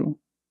won't go through.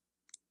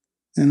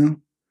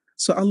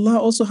 So Allah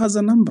also has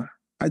a number.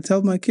 I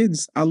tell my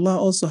kids, Allah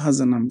also has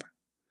a number.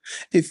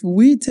 If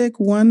we take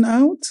one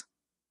out,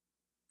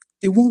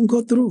 it won't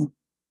go through.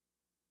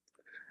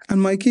 And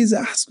my kids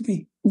ask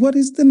me, what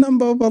is the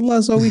number of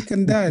Allah so we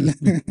can dial?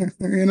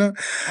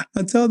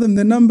 I tell them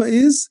the number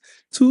is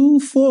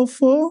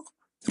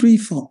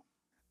 24434.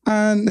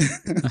 And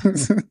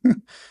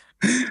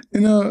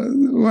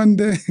one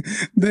day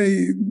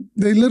they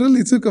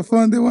literally took a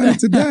phone, they wanted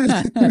to dial.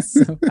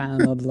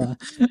 Subhanallah.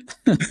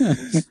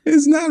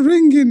 It's not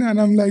ringing, and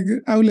I'm like,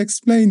 I will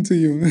explain to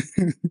you.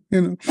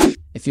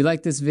 If you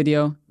like this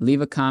video,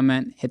 leave a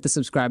comment, hit the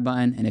subscribe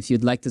button, and if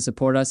you'd like to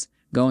support us,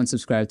 go and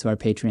subscribe to our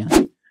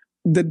Patreon.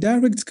 The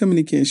direct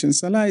communication,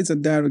 salah is a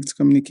direct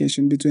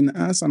communication between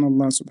us and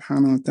Allah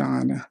subhanahu wa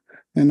ta'ala.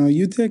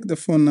 You take the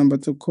phone number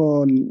to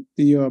call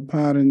your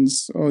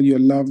parents or your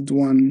loved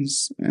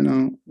ones,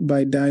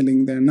 by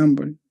dialing their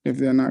number if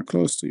they're not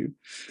close to you,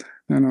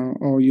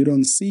 or you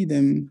don't see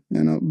them,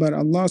 But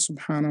Allah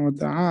subhanahu wa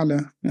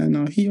ta'ala,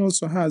 He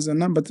also has a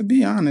number. To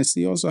be honest,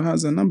 He also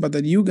has a number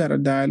that you gotta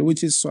dial,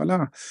 which is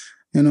salah.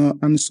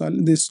 And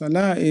this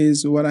salah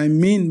is what I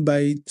mean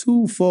by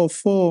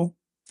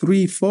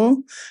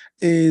 24434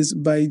 is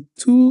by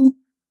 2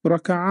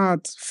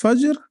 raka'at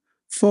fajr,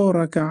 4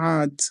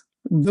 raka'at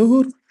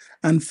dhuhr,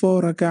 and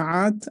 4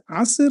 raka'at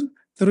asr,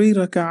 3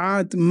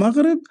 raka'at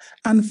maghrib,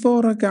 and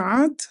 4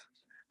 raka'at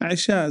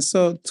isha.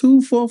 So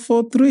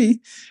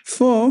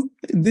 24434,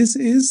 this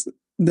is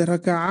the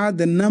raka'at,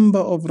 the number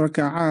of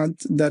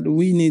raka'at that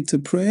we need to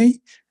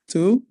pray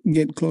to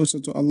get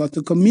closer to Allah,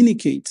 to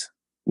communicate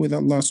with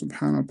Allah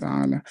subhanahu wa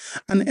ta'ala.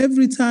 And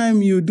every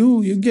time you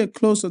do, you get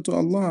closer to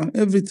Allah.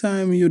 Every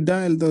time you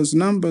dial those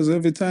numbers,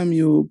 every time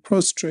you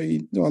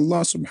prostrate to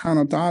Allah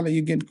subhanahu wa ta'ala,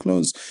 you get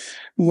close.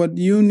 What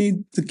you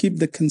need to keep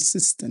the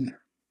consistent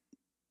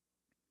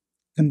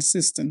and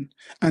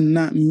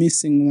not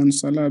missing one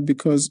salah,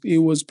 because it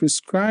was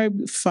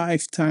prescribed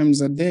 5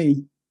 times a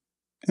day.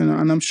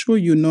 And I'm sure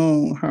you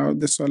know how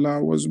the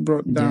salah was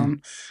brought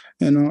down,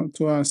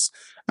 to us.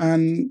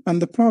 And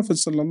the Prophet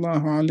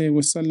sallallahu alaihi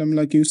wasallam,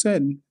 like you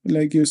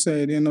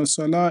said,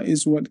 salah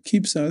is what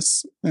keeps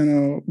us,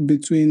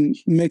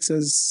 makes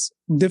us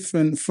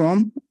different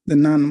from the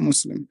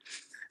non-Muslim.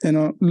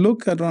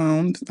 Look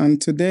around,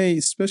 and today,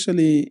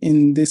 especially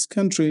in this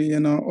country,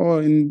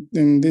 or in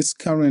this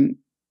current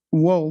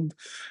world,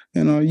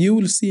 you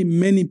will see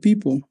many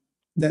people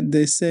that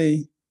they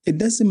say, it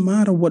doesn't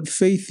matter what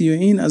faith you're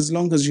in as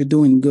long as you're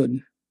doing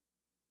good.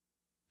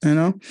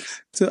 To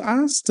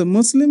us, to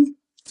Muslim,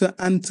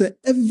 and to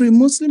every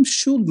Muslim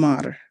should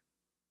matter.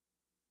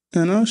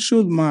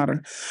 Should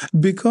matter.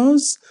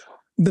 Because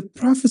the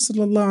Prophet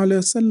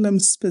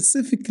ﷺ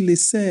specifically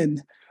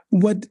said,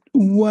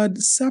 what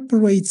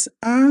separates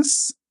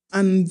us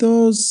and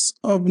those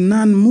of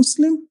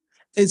non-Muslim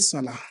is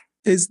salah.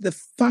 Is the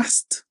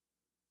first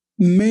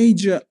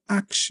major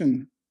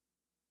action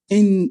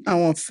in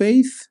our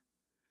faith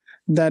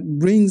that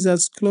brings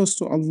us close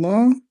to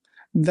Allah,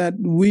 that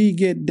we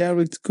get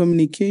direct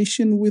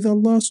communication with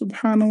Allah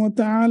subhanahu wa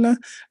ta'ala,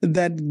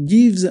 that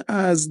gives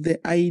us the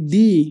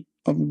ID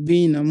of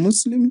being a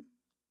Muslim,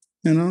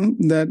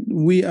 that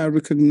we are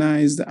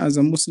recognized as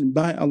a Muslim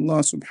by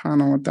Allah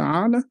subhanahu wa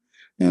ta'ala,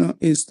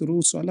 is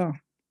through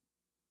salah.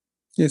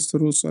 Is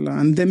through salah.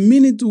 And the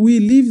minute we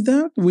leave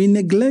that, we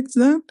neglect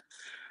that,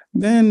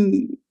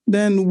 then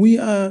we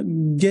are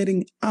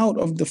getting out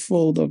of the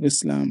fold of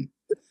Islam.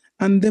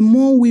 And the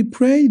more we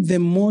pray, the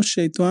more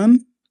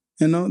shaitan,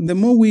 the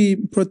more we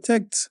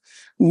protect,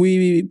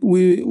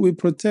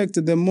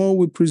 the more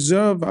we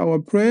preserve our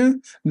prayer,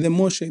 the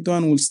more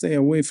shaitan will stay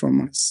away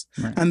from us.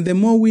 Right. And the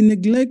more we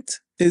neglect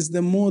is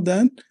the more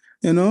that,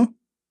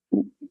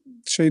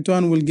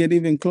 shaitan will get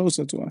even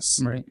closer to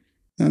us. Right.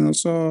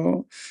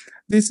 So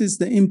this is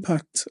the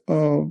impact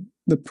of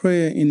the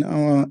prayer in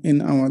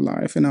our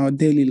life, in our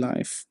daily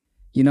life.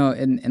 In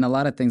a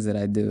lot of things that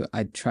I do,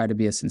 I try to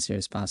be as sincere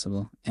as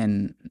possible.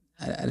 And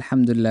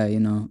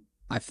alhamdulillah,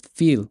 I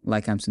feel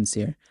like I'm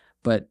sincere.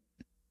 But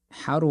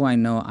how do I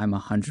know I'm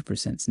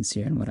 100%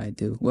 sincere in what I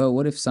do? Well,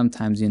 what if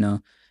sometimes,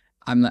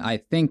 I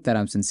think that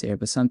I'm sincere,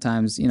 but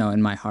sometimes,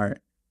 in my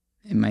heart,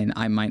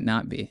 I might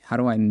not be. How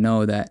do I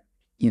know that,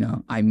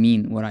 I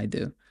mean what I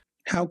do?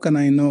 How can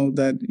I know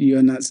that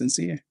you're not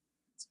sincere?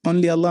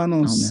 Only Allah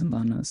knows. Only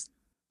Allah knows.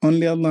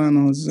 Only Allah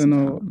knows.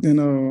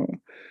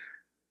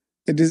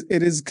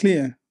 It is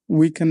clear.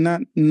 We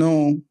cannot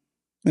know.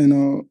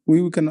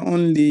 We can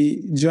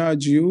only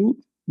judge you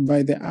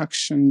by the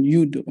action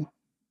you do.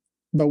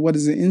 But what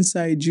is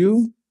inside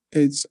you,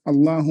 it's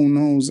Allah who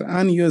knows,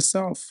 and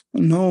yourself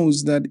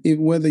knows that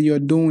whether you're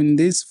doing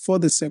this for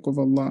the sake of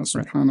Allah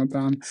subhanahu wa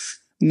ta'ala.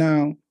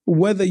 Now,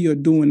 whether you're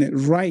doing it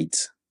right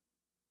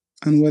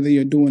and whether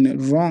you're doing it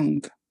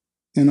wrong,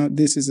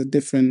 this is a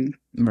different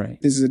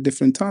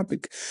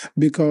topic,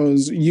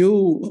 because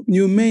you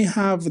may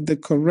have the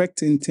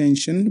correct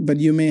intention, but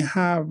you may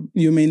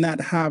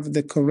not have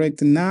the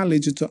correct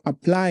knowledge to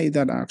apply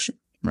that action.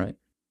 Right.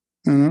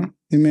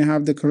 You may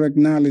have the correct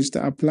knowledge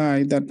to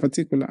apply that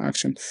particular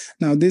action.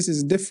 Now, this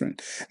is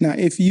different. Now,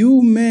 if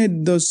you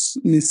made those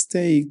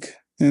mistake,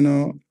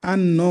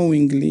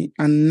 unknowingly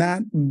and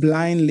not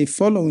blindly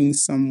following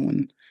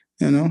someone,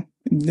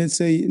 let's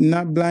say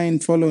not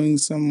blind following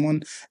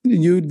someone,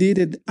 you did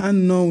it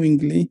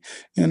unknowingly,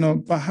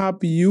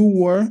 perhaps you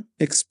were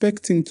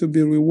expecting to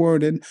be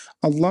rewarded.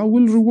 Allah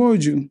will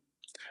reward you.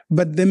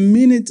 But the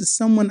minute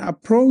someone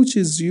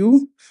approaches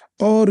you,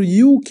 or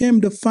you came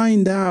to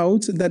find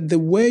out that the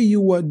way you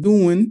were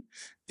doing,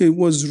 it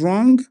was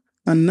wrong,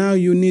 and now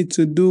you need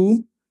to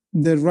do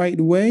the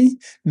right way,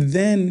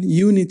 then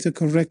you need to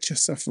correct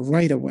yourself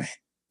right away.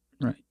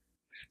 Right.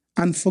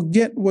 And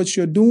forget what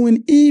you're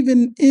doing.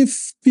 Even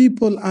if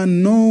people are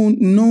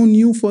known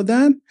you for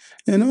that,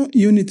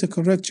 you need to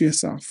correct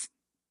yourself.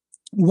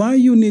 Why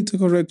you need to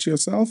correct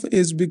yourself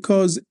is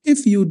because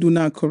if you do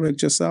not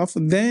correct yourself,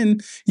 then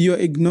you're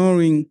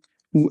ignoring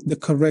the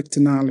correct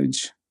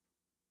knowledge.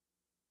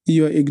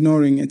 You're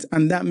ignoring it,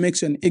 and that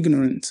makes you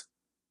ignorant.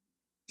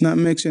 That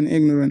makes you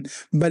ignorant.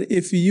 But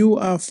if you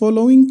are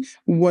following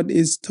what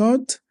is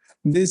taught,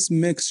 this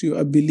makes you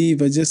a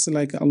believer, just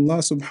like Allah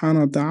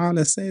subhanahu wa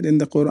ta'ala said in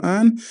the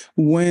Quran,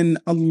 when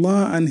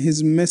Allah and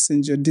His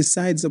Messenger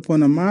decides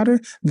upon a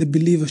matter, the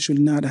believer should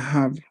not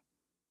have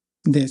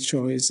their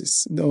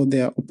choices or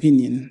their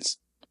opinions.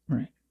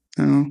 Right.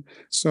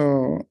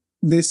 So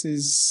this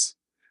is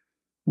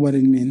what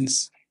it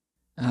means.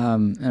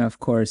 And of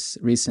course,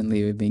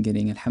 recently we've been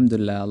getting,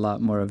 alhamdulillah, a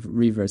lot more of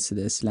reverts to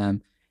the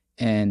Islam.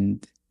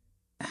 And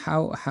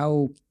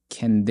how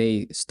can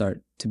they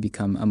start to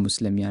become a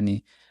Muslim?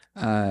 Yani,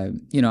 I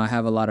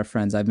have a lot of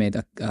friends. I've made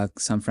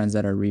some friends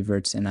that are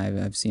reverts, and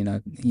I've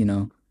seen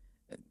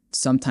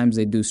sometimes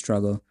they do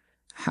struggle.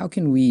 How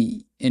can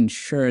we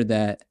ensure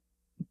that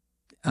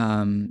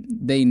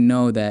they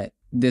know that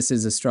this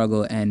is a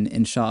struggle, and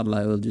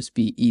inshallah it will just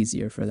be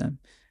easier for them?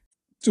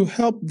 To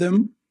help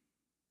them,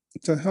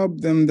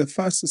 the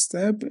first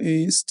step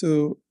is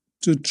to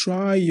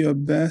try your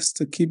best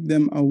to keep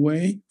them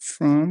away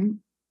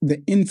from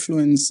the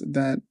influence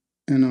that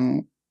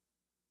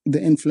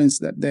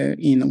they're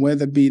in,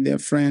 whether be their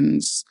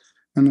friends,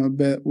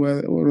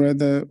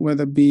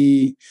 whether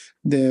be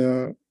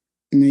their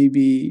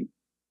maybe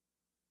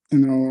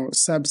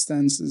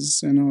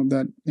substances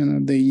that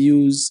they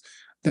use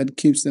that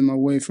keeps them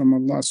away from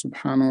Allah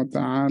subhanahu wa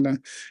ta'ala.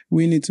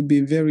 We need to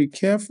be very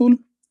careful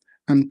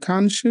and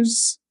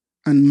conscious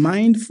and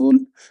mindful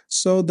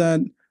so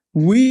that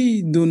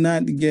we do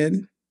not get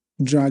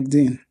dragged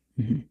in.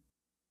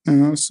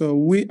 Mm-hmm. So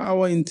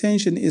our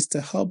intention is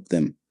to help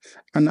them,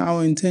 and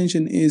our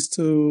intention is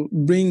to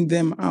bring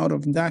them out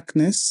of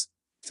darkness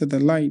to the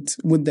light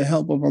with the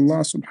help of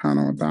Allah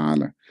subhanahu wa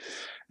ta'ala.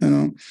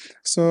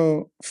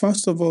 So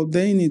first of all,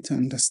 they need to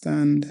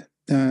understand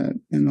that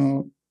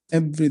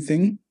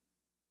everything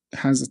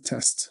has a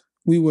test.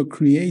 We were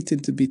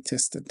created to be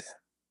tested,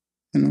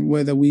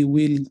 whether we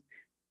will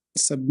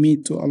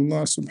submit to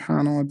Allah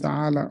subhanahu wa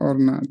ta'ala or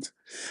not.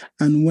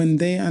 And when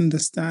they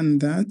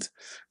understand that,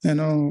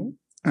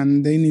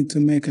 and they need to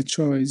make a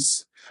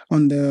choice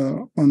on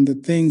the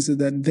things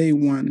that they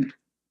want,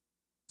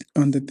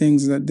 on the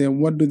things that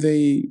what do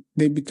they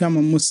become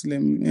a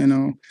Muslim,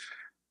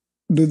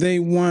 do they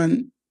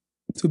want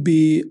to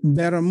be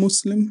better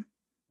Muslim?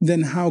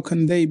 Then how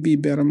can they be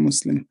better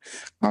Muslim?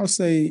 I'll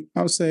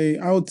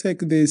take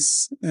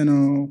this,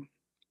 and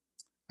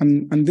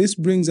this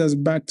brings us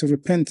back to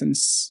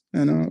repentance,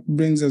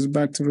 brings us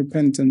back to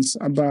repentance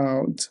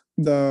about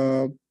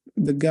the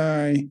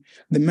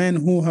man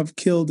who have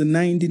killed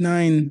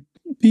 99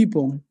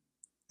 people.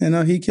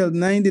 He killed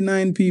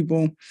 99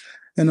 people,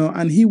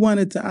 and he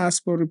wanted to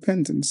ask for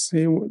repentance.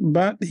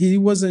 But he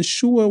wasn't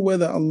sure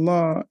whether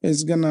Allah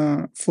is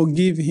gonna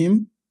forgive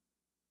him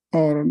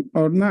or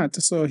not.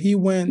 So he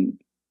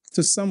went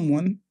to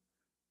someone,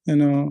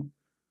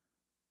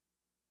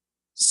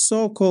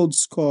 so-called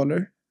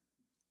scholar.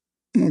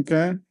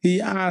 Okay, he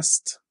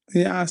asked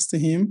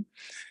him,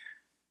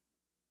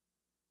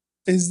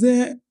 "Is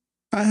there?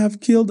 I have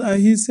killed."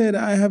 He said,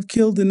 "I have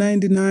killed the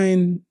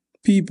 99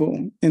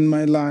 people in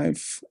my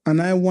life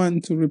and I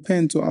want to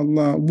repent to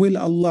Allah, will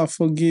Allah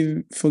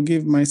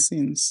forgive my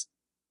sins?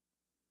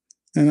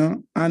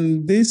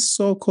 And this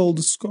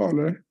so-called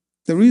scholar,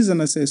 the reason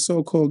I say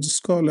so-called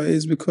scholar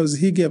is because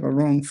he gave a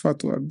wrong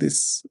fatwa at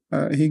this.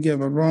 He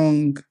gave a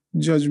wrong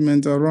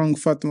judgment, a wrong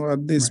fatwa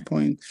at this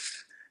point.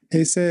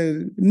 He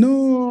said,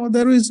 no,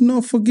 there is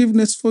no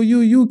forgiveness for you.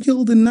 You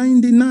killed the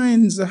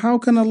 99s. How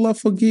can Allah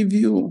forgive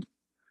you?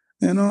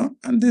 And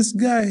this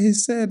guy, he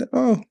said,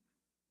 oh,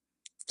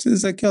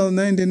 since I killed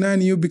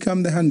 99, you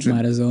become the 100.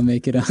 Might as well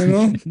make it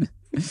 100.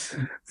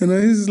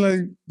 He's like,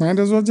 might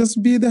as well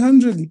just be the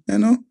 100,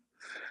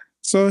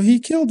 So he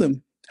killed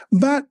him.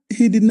 But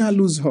he did not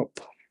lose hope.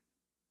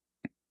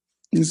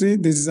 You see,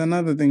 this is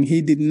another thing.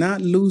 He did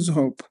not lose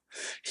hope.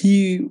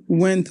 He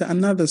went to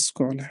another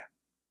scholar.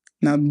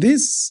 Now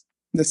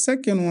the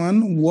second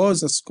one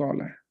was a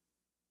scholar.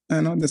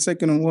 The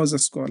second one was a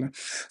scholar.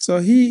 So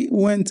he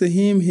went to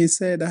him. He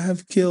said, I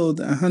have killed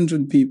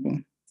 100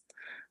 people.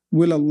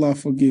 Will Allah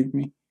forgive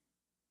me?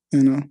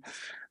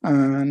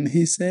 And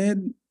he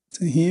said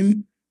to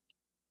him,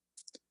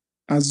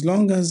 as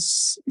long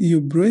as you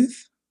breathe,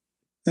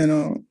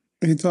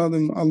 he told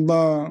him,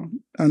 Allah,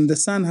 and the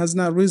sun has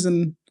not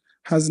risen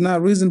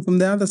from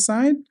the other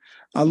side,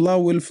 Allah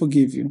will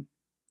forgive you.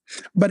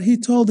 But he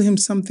told him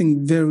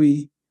something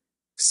very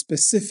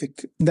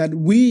specific that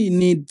we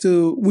need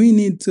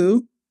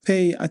to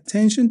pay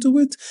attention to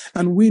it,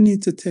 and we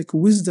need to take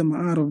wisdom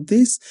out of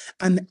this.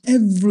 And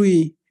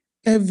every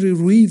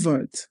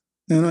revert,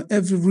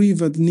 every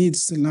revert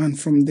needs to learn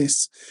from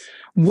this.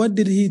 What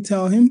did he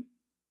tell him?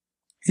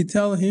 He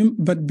told him,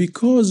 but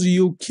because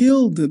you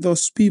killed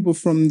those people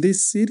from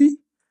this city,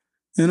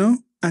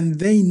 and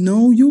they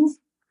know you,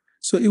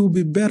 so it will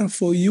be better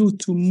for you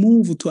to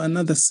move to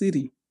another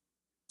city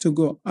to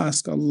go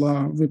ask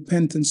Allah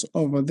repentance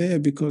over there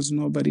because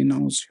nobody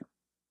knows you.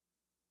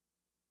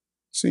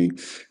 See?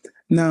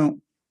 Now,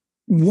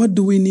 what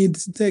do we need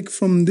to take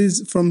from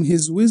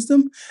his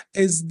wisdom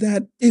is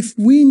that if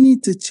we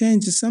need to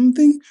change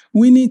something,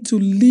 we need to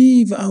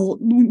leave or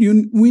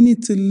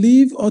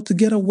to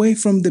get away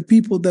from the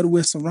people that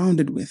we're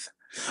surrounded with,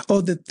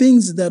 or the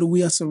things that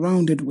we are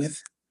surrounded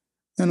with.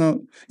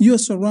 You're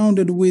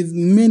surrounded with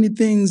many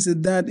things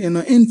that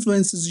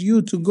influences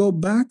you to go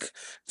back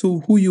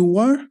to who you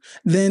were.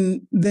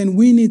 Then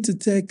we need to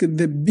take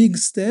the big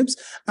steps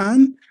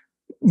and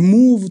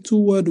move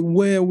toward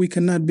where we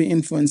cannot be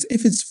influenced.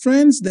 If it's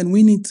friends, then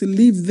we need to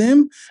leave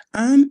them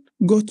and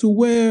go to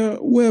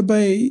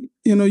whereby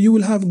you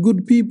will have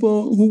good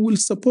people who will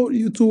support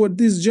you toward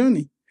this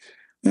journey.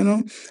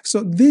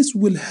 So this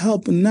will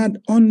help not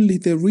only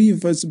the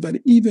reverts,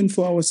 but even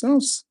for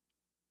ourselves.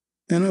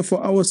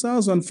 For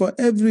ourselves and for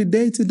every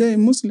day-to-day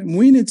Muslim,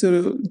 we need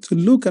to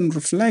look and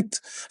reflect.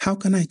 How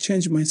can I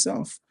change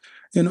myself?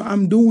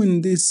 I'm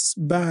doing this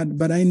bad,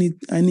 but I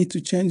need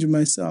to change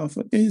myself.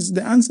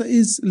 The answer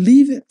is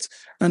leave it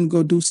and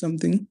go do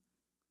something.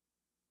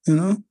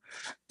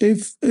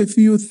 If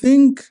you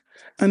think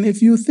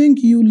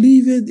you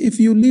leave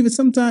it,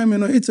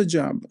 sometimes it's a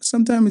job.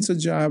 Sometimes it's a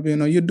job.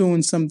 You're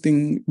doing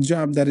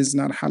job that is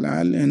not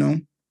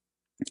halal.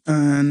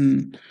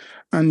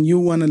 And you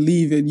want to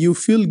leave it, you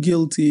feel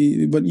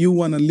guilty, but you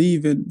want to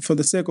leave it for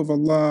the sake of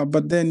Allah.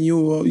 But then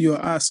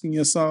you're asking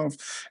yourself,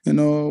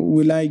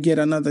 will I get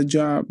another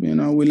job?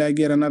 Will I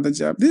get another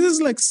job? This is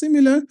like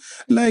similar,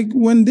 like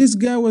when this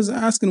guy was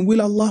asking,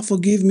 will Allah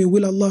forgive me?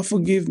 Will Allah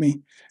forgive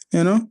me?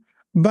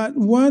 But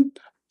what?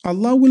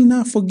 Allah will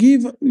not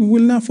forgive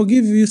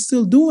if you're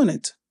still doing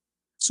it.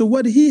 So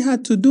what he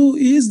had to do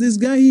is,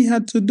 he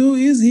had to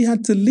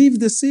leave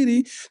the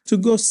city to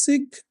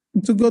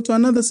go to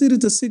another city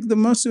to seek the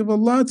mercy of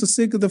Allah, to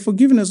seek the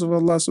forgiveness of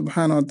Allah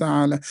subhanahu wa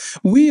ta'ala.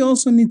 We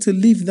also need to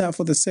leave that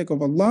for the sake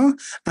of Allah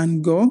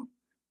and go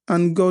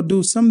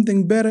do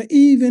something better,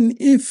 even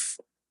if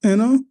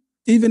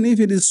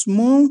it is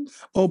small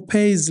or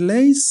pays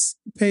less,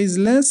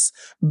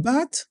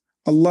 but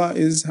Allah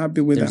is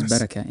happy with us.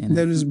 There's barakah in it.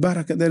 There is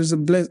barakah. There is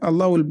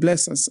Allah will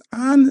bless us.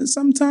 And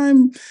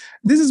sometimes,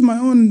 this is my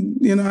own,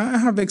 I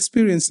have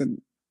experienced it.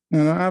 I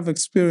have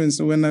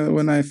experienced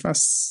when I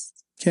first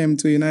came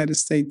to United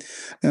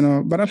States,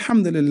 but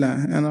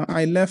alhamdulillah,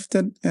 I left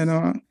it,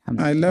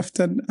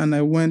 and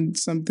I went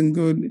something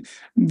good.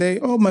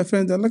 All my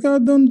friends are like, oh,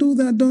 don't do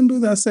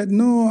that. I said,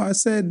 no,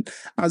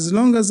 as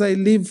long as I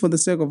live for the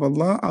sake of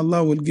Allah,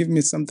 Allah will give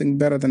me something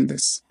better than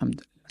this.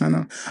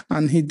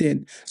 And he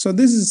did. So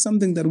this is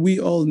something that we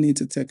all need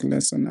to take a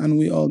lesson, and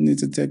we all need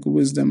to take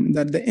wisdom,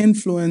 that the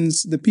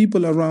influence, the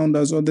people around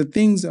us or the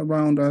things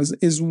around us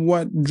is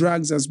what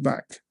drags us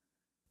back.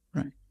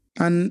 Right.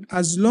 And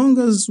as long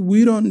as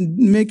we don't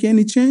make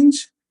any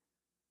change,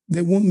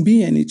 there won't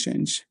be any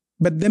change.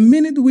 But the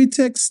minute we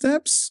take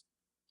steps,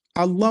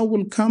 Allah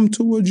will come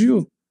towards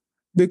you,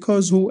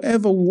 because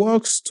whoever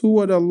walks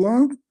toward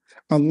Allah,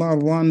 Allah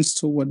runs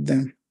toward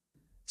them.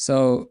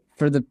 So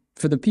for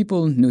the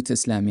people new to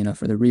Islam,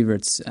 for the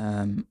reverts,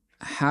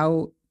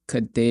 how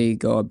could they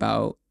go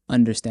about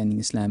understanding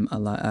Islam a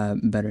lot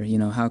better? You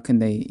know, how can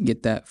they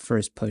get that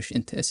first push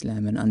into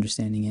Islam and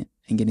understanding it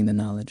and getting the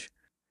knowledge?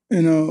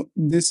 You know,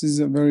 this is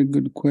a very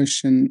good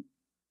question,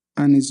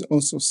 and it's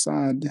also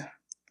sad.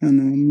 You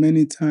know,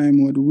 many times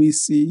what we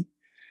see,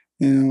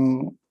 you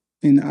know,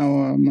 in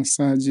our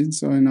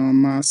masajids or in our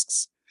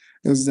mosques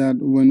is that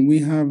when we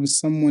have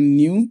someone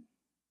new,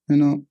 you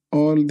know,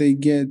 all they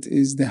get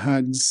is the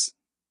hugs.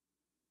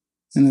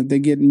 You know, they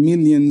get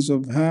millions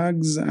of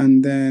hugs,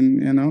 and then,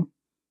 you know,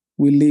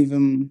 we leave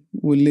them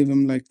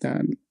like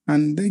that,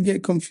 and they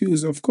get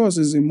confused. Of course,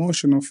 it's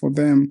emotional for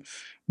them,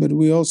 but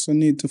we also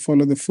need to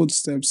follow the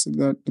footsteps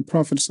that the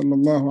Prophet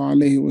sallallahu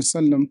alaihi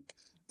wasallam,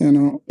 you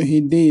know,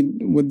 he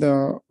did with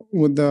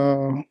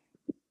the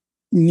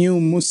new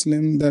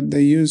Muslim that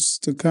they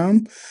used to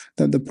come,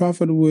 that the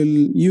Prophet will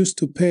used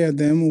to pair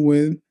them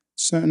with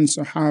certain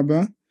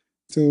Sahaba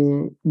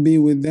to be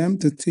with them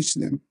to teach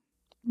them.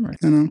 Right.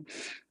 You know,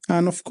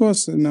 and of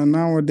course, you know,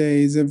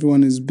 nowadays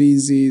everyone is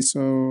busy, so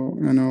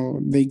you know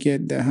they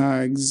get the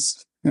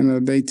hugs. You know,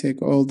 they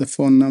take all the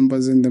phone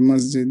numbers in the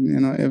masjid. You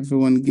know,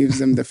 everyone gives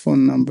them the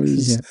phone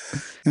numbers. Yeah.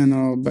 You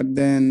know, but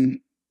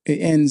then it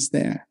ends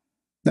there.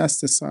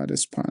 That's the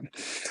saddest part.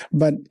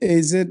 But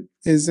is it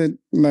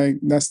like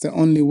that's the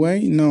only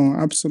way? No,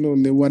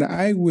 absolutely. What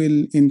I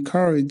will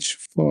encourage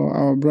for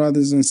our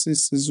brothers and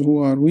sisters who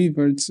are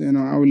reverts, you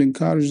know, I will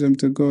encourage them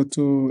to go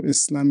to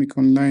Islamic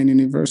Online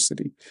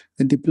University,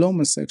 the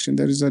diploma section.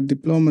 There is a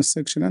diploma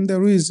section, and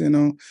there is, you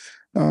know,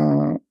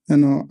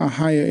 a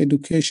higher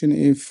education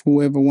if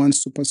whoever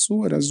wants to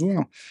pursue it as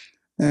well.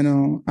 You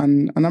know,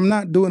 and I'm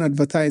not doing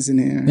advertising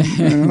here.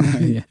 You know, No,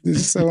 yeah.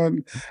 so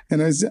you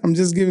know, I'm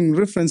just giving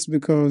reference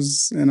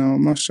because you know,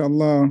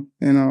 mashallah,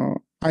 you know,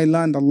 I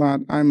learned a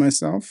lot. I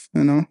myself,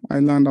 you know, I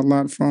learned a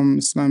lot from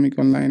Islamic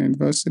Online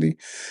University.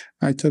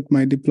 I took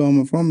my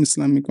diploma from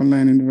Islamic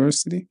Online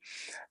University,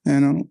 you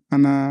know,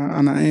 and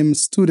I am a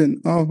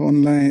student of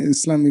online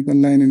Islamic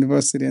Online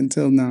University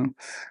until now,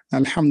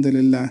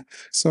 alhamdulillah.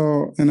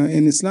 So you know,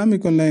 in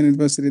Islamic Online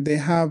University, they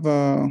have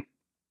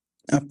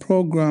a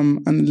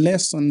program and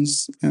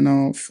lessons, you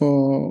know,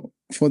 for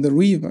the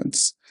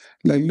reverts.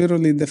 Like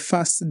literally, the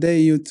first day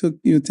you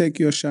take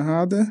your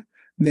shahada,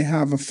 they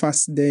have a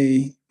first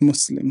day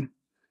Muslim,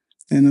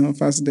 you know,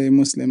 first day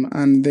Muslim,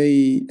 and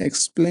they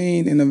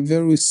explain in a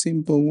very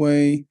simple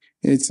way.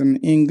 It's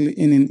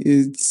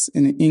it's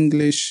in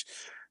English,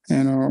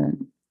 you know,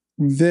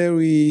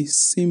 very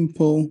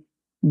simple,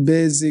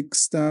 basic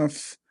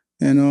stuff,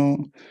 you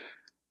know,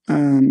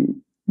 and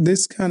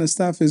this kind of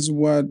stuff is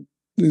what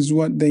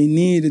they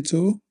need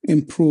to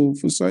improve.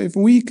 So if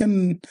we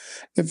can,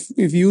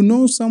 if you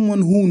know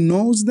someone who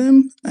knows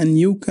them and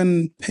you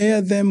can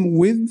pair them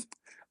with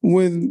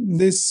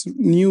this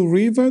new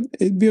revert,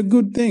 it'd be a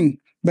good thing.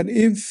 But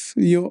if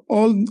you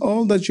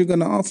all that you're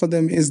gonna offer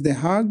them is the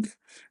hug,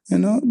 you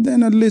know,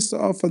 then at least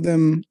offer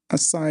them a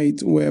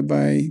site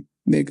whereby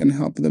they can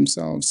help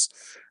themselves,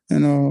 you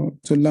know,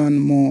 to learn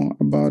more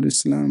about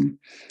Islam.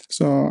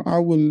 So I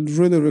will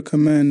really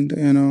recommend,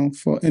 you know,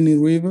 for any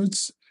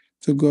reverts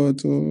to go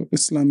to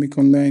Islamic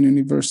Online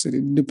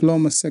University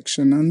diploma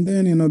section, and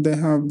then you know they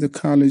have the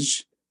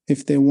college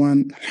if they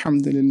want.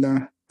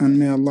 Alhamdulillah, and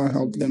may Allah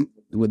help them.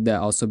 Would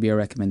that also be a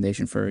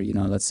recommendation for, you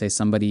know, let's say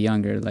somebody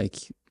younger, like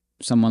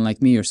someone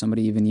like me or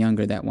somebody even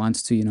younger that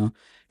wants to, you know,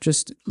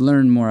 just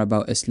learn more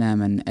about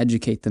Islam and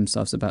educate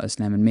themselves about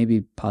Islam and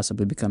maybe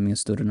possibly becoming a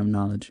student of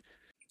knowledge?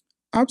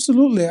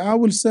 Absolutely. I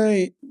would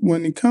say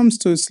when it comes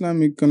to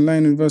Islamic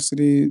Online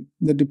University,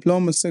 the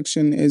diploma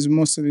section is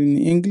mostly in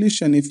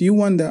English. And if you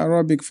want the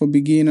Arabic for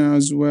beginner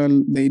as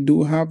well, they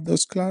do have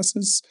those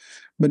classes.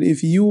 But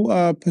if you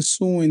are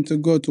pursuing to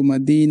go to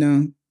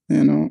Medina,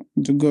 you know,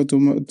 to go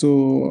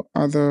to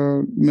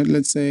other,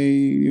 let's say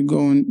you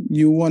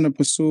want to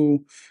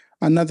pursue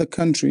another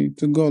country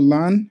to go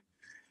learn,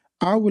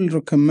 I will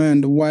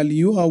recommend while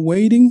you are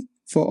waiting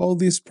for all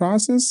this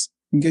process,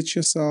 get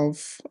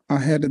yourself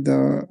ahead of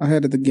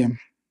the game.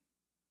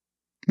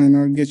 You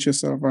know, get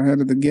yourself ahead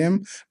of the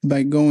game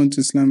by going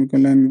to Islamic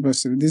Online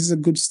University. This is a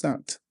good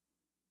start.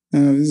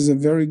 This is a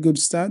very good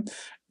start.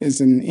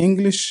 It's in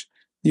English.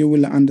 You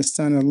will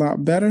understand a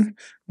lot better.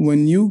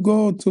 When you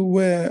go to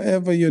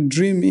wherever your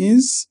dream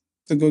is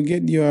to go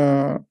get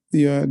your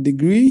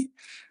degree,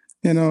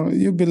 you know,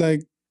 you'll be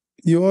like,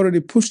 you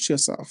already pushed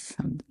yourself.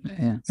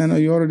 Yeah. You know,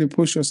 you already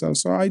pushed yourself.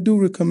 So I do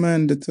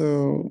recommend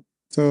to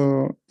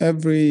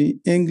every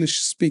English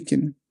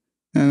speaking,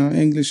 you know,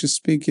 English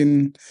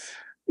speaking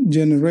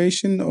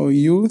generation or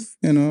youth,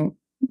 you know,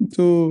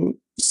 to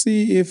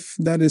see if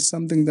that is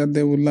something that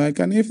they would like.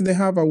 And if they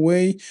have a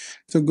way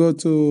to go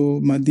to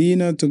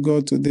Medina, to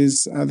go to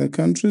these other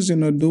countries, you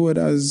know, do it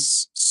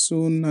as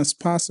soon as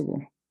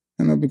possible,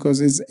 you know, because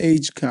it's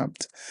age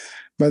capped.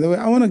 By the way,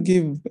 I want to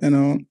give, you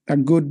know, a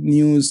good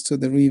news to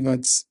the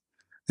reverts.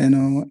 You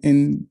know,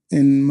 in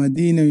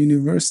Medina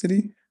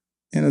University,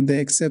 you know, they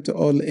accept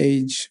all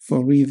age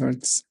for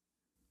reverts.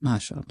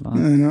 MashaAllah.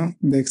 You know,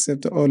 they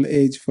accept all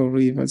age for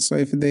reverts. So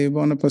if they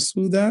want to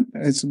pursue that,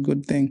 it's a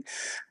good thing.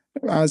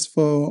 As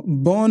for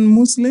born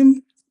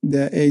Muslim,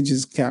 their age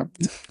is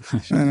capped.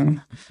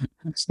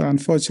 So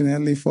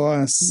unfortunately for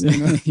us,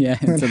 yeah,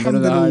 it's a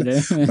little bit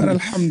harder. But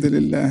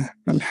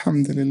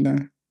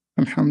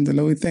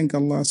alhamdulillah, we thank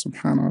Allah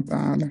subhanahu wa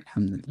ta'ala.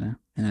 Alhamdulillah.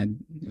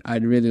 And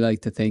I'd really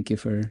like to thank you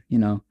for,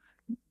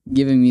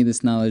 giving me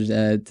this knowledge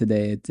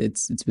today.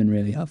 It's been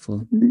really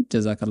helpful.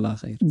 Jazakallah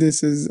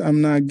khair.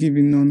 I'm not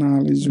giving no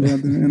knowledge,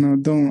 brother.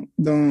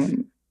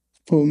 Don't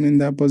put me in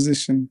that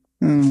position.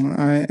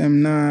 I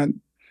am not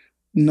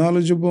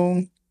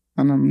knowledgeable,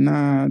 and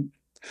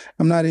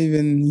I'm not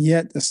even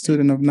yet a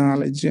student of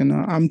knowledge.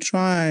 I'm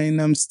trying.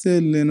 I'm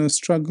still,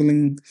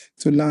 struggling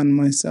to learn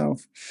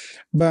myself.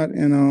 But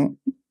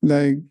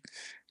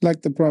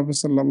like the Prophet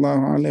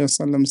sallallahu alaihi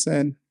wasallam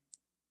said,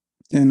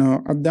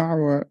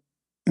 ad-da'wah,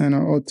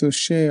 or to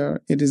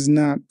share, it is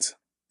not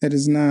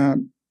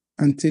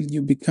until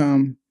you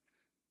become,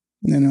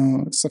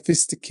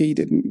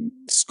 sophisticated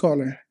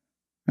scholar.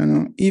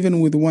 Even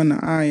with one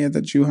ayah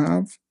that you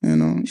have,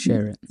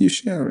 share it. You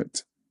share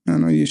it.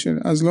 You share,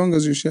 as long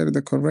as you share it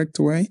the correct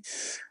way,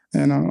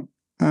 and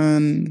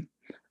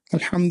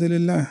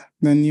alhamdulillah,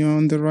 then you're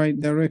on the right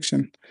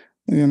direction.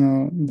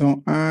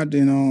 Don't add,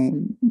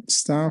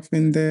 stuff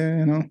in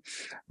there,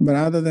 but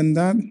other than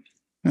that,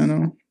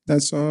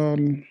 that's all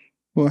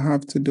we'll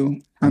have to do.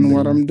 And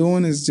what I'm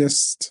doing is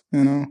just,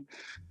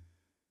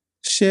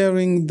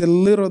 sharing the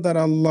little that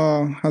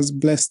Allah has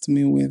blessed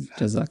me with.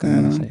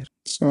 Jazakallah khair.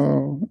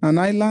 So, and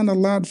I learn a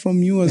lot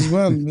from you as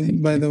well.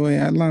 By the way,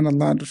 I learn a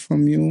lot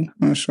from you,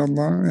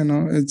 mashallah.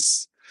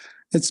 It's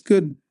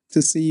good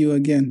to see you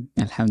again.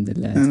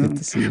 Alhamdulillah, it's good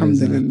to see you.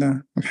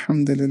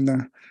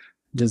 Alhamdulillah.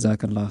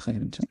 Jazakallah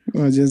khair.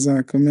 Wa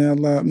jazakum.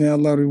 May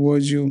Allah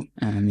reward you.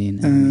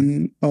 Ameen.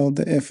 And all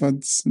the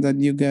efforts that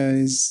you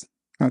guys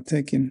are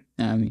taking.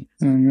 Ameen.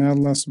 And may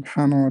Allah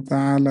subhanahu wa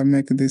ta'ala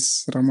make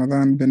this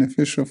Ramadan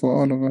beneficial for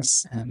all of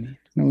us. Ameen.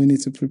 We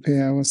need to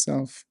prepare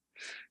ourselves.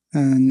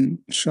 And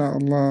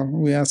inshallah,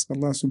 we ask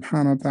Allah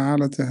subhanahu wa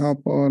ta'ala to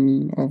help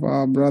all of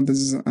our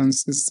brothers and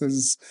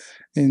sisters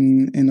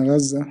in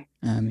Gaza.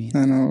 Ameen.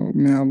 And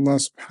may Allah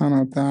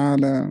subhanahu wa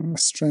ta'ala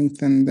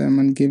strengthen them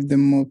and give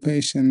them more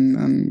patience.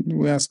 And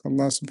we ask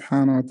Allah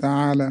subhanahu wa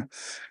ta'ala,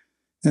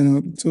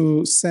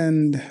 to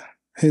send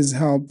His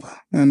help.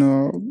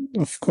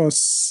 Of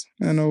course,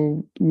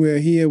 we're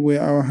here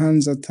where our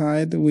hands are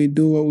tied. We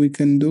do what we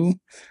can do.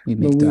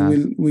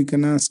 We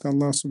can ask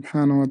Allah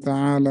subhanahu wa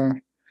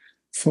ta'ala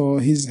for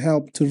His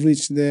help to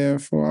reach there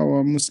for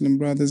our Muslim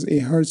brothers.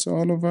 It hurts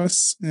all of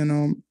us,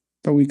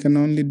 but we can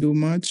only do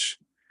much.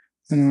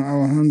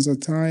 Our hands are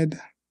tied,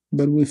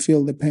 but we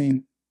feel the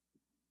pain.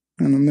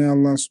 And may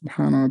Allah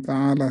subhanahu wa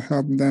ta'ala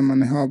help them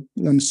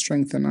and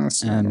strengthen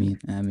us. Ameen.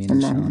 Ameen.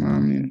 Allahumma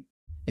ameen.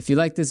 If you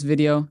like this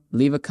video,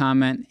 leave a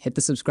comment, hit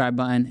the subscribe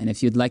button, and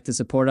if you'd like to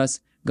support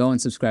us, go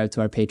and subscribe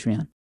to our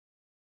Patreon.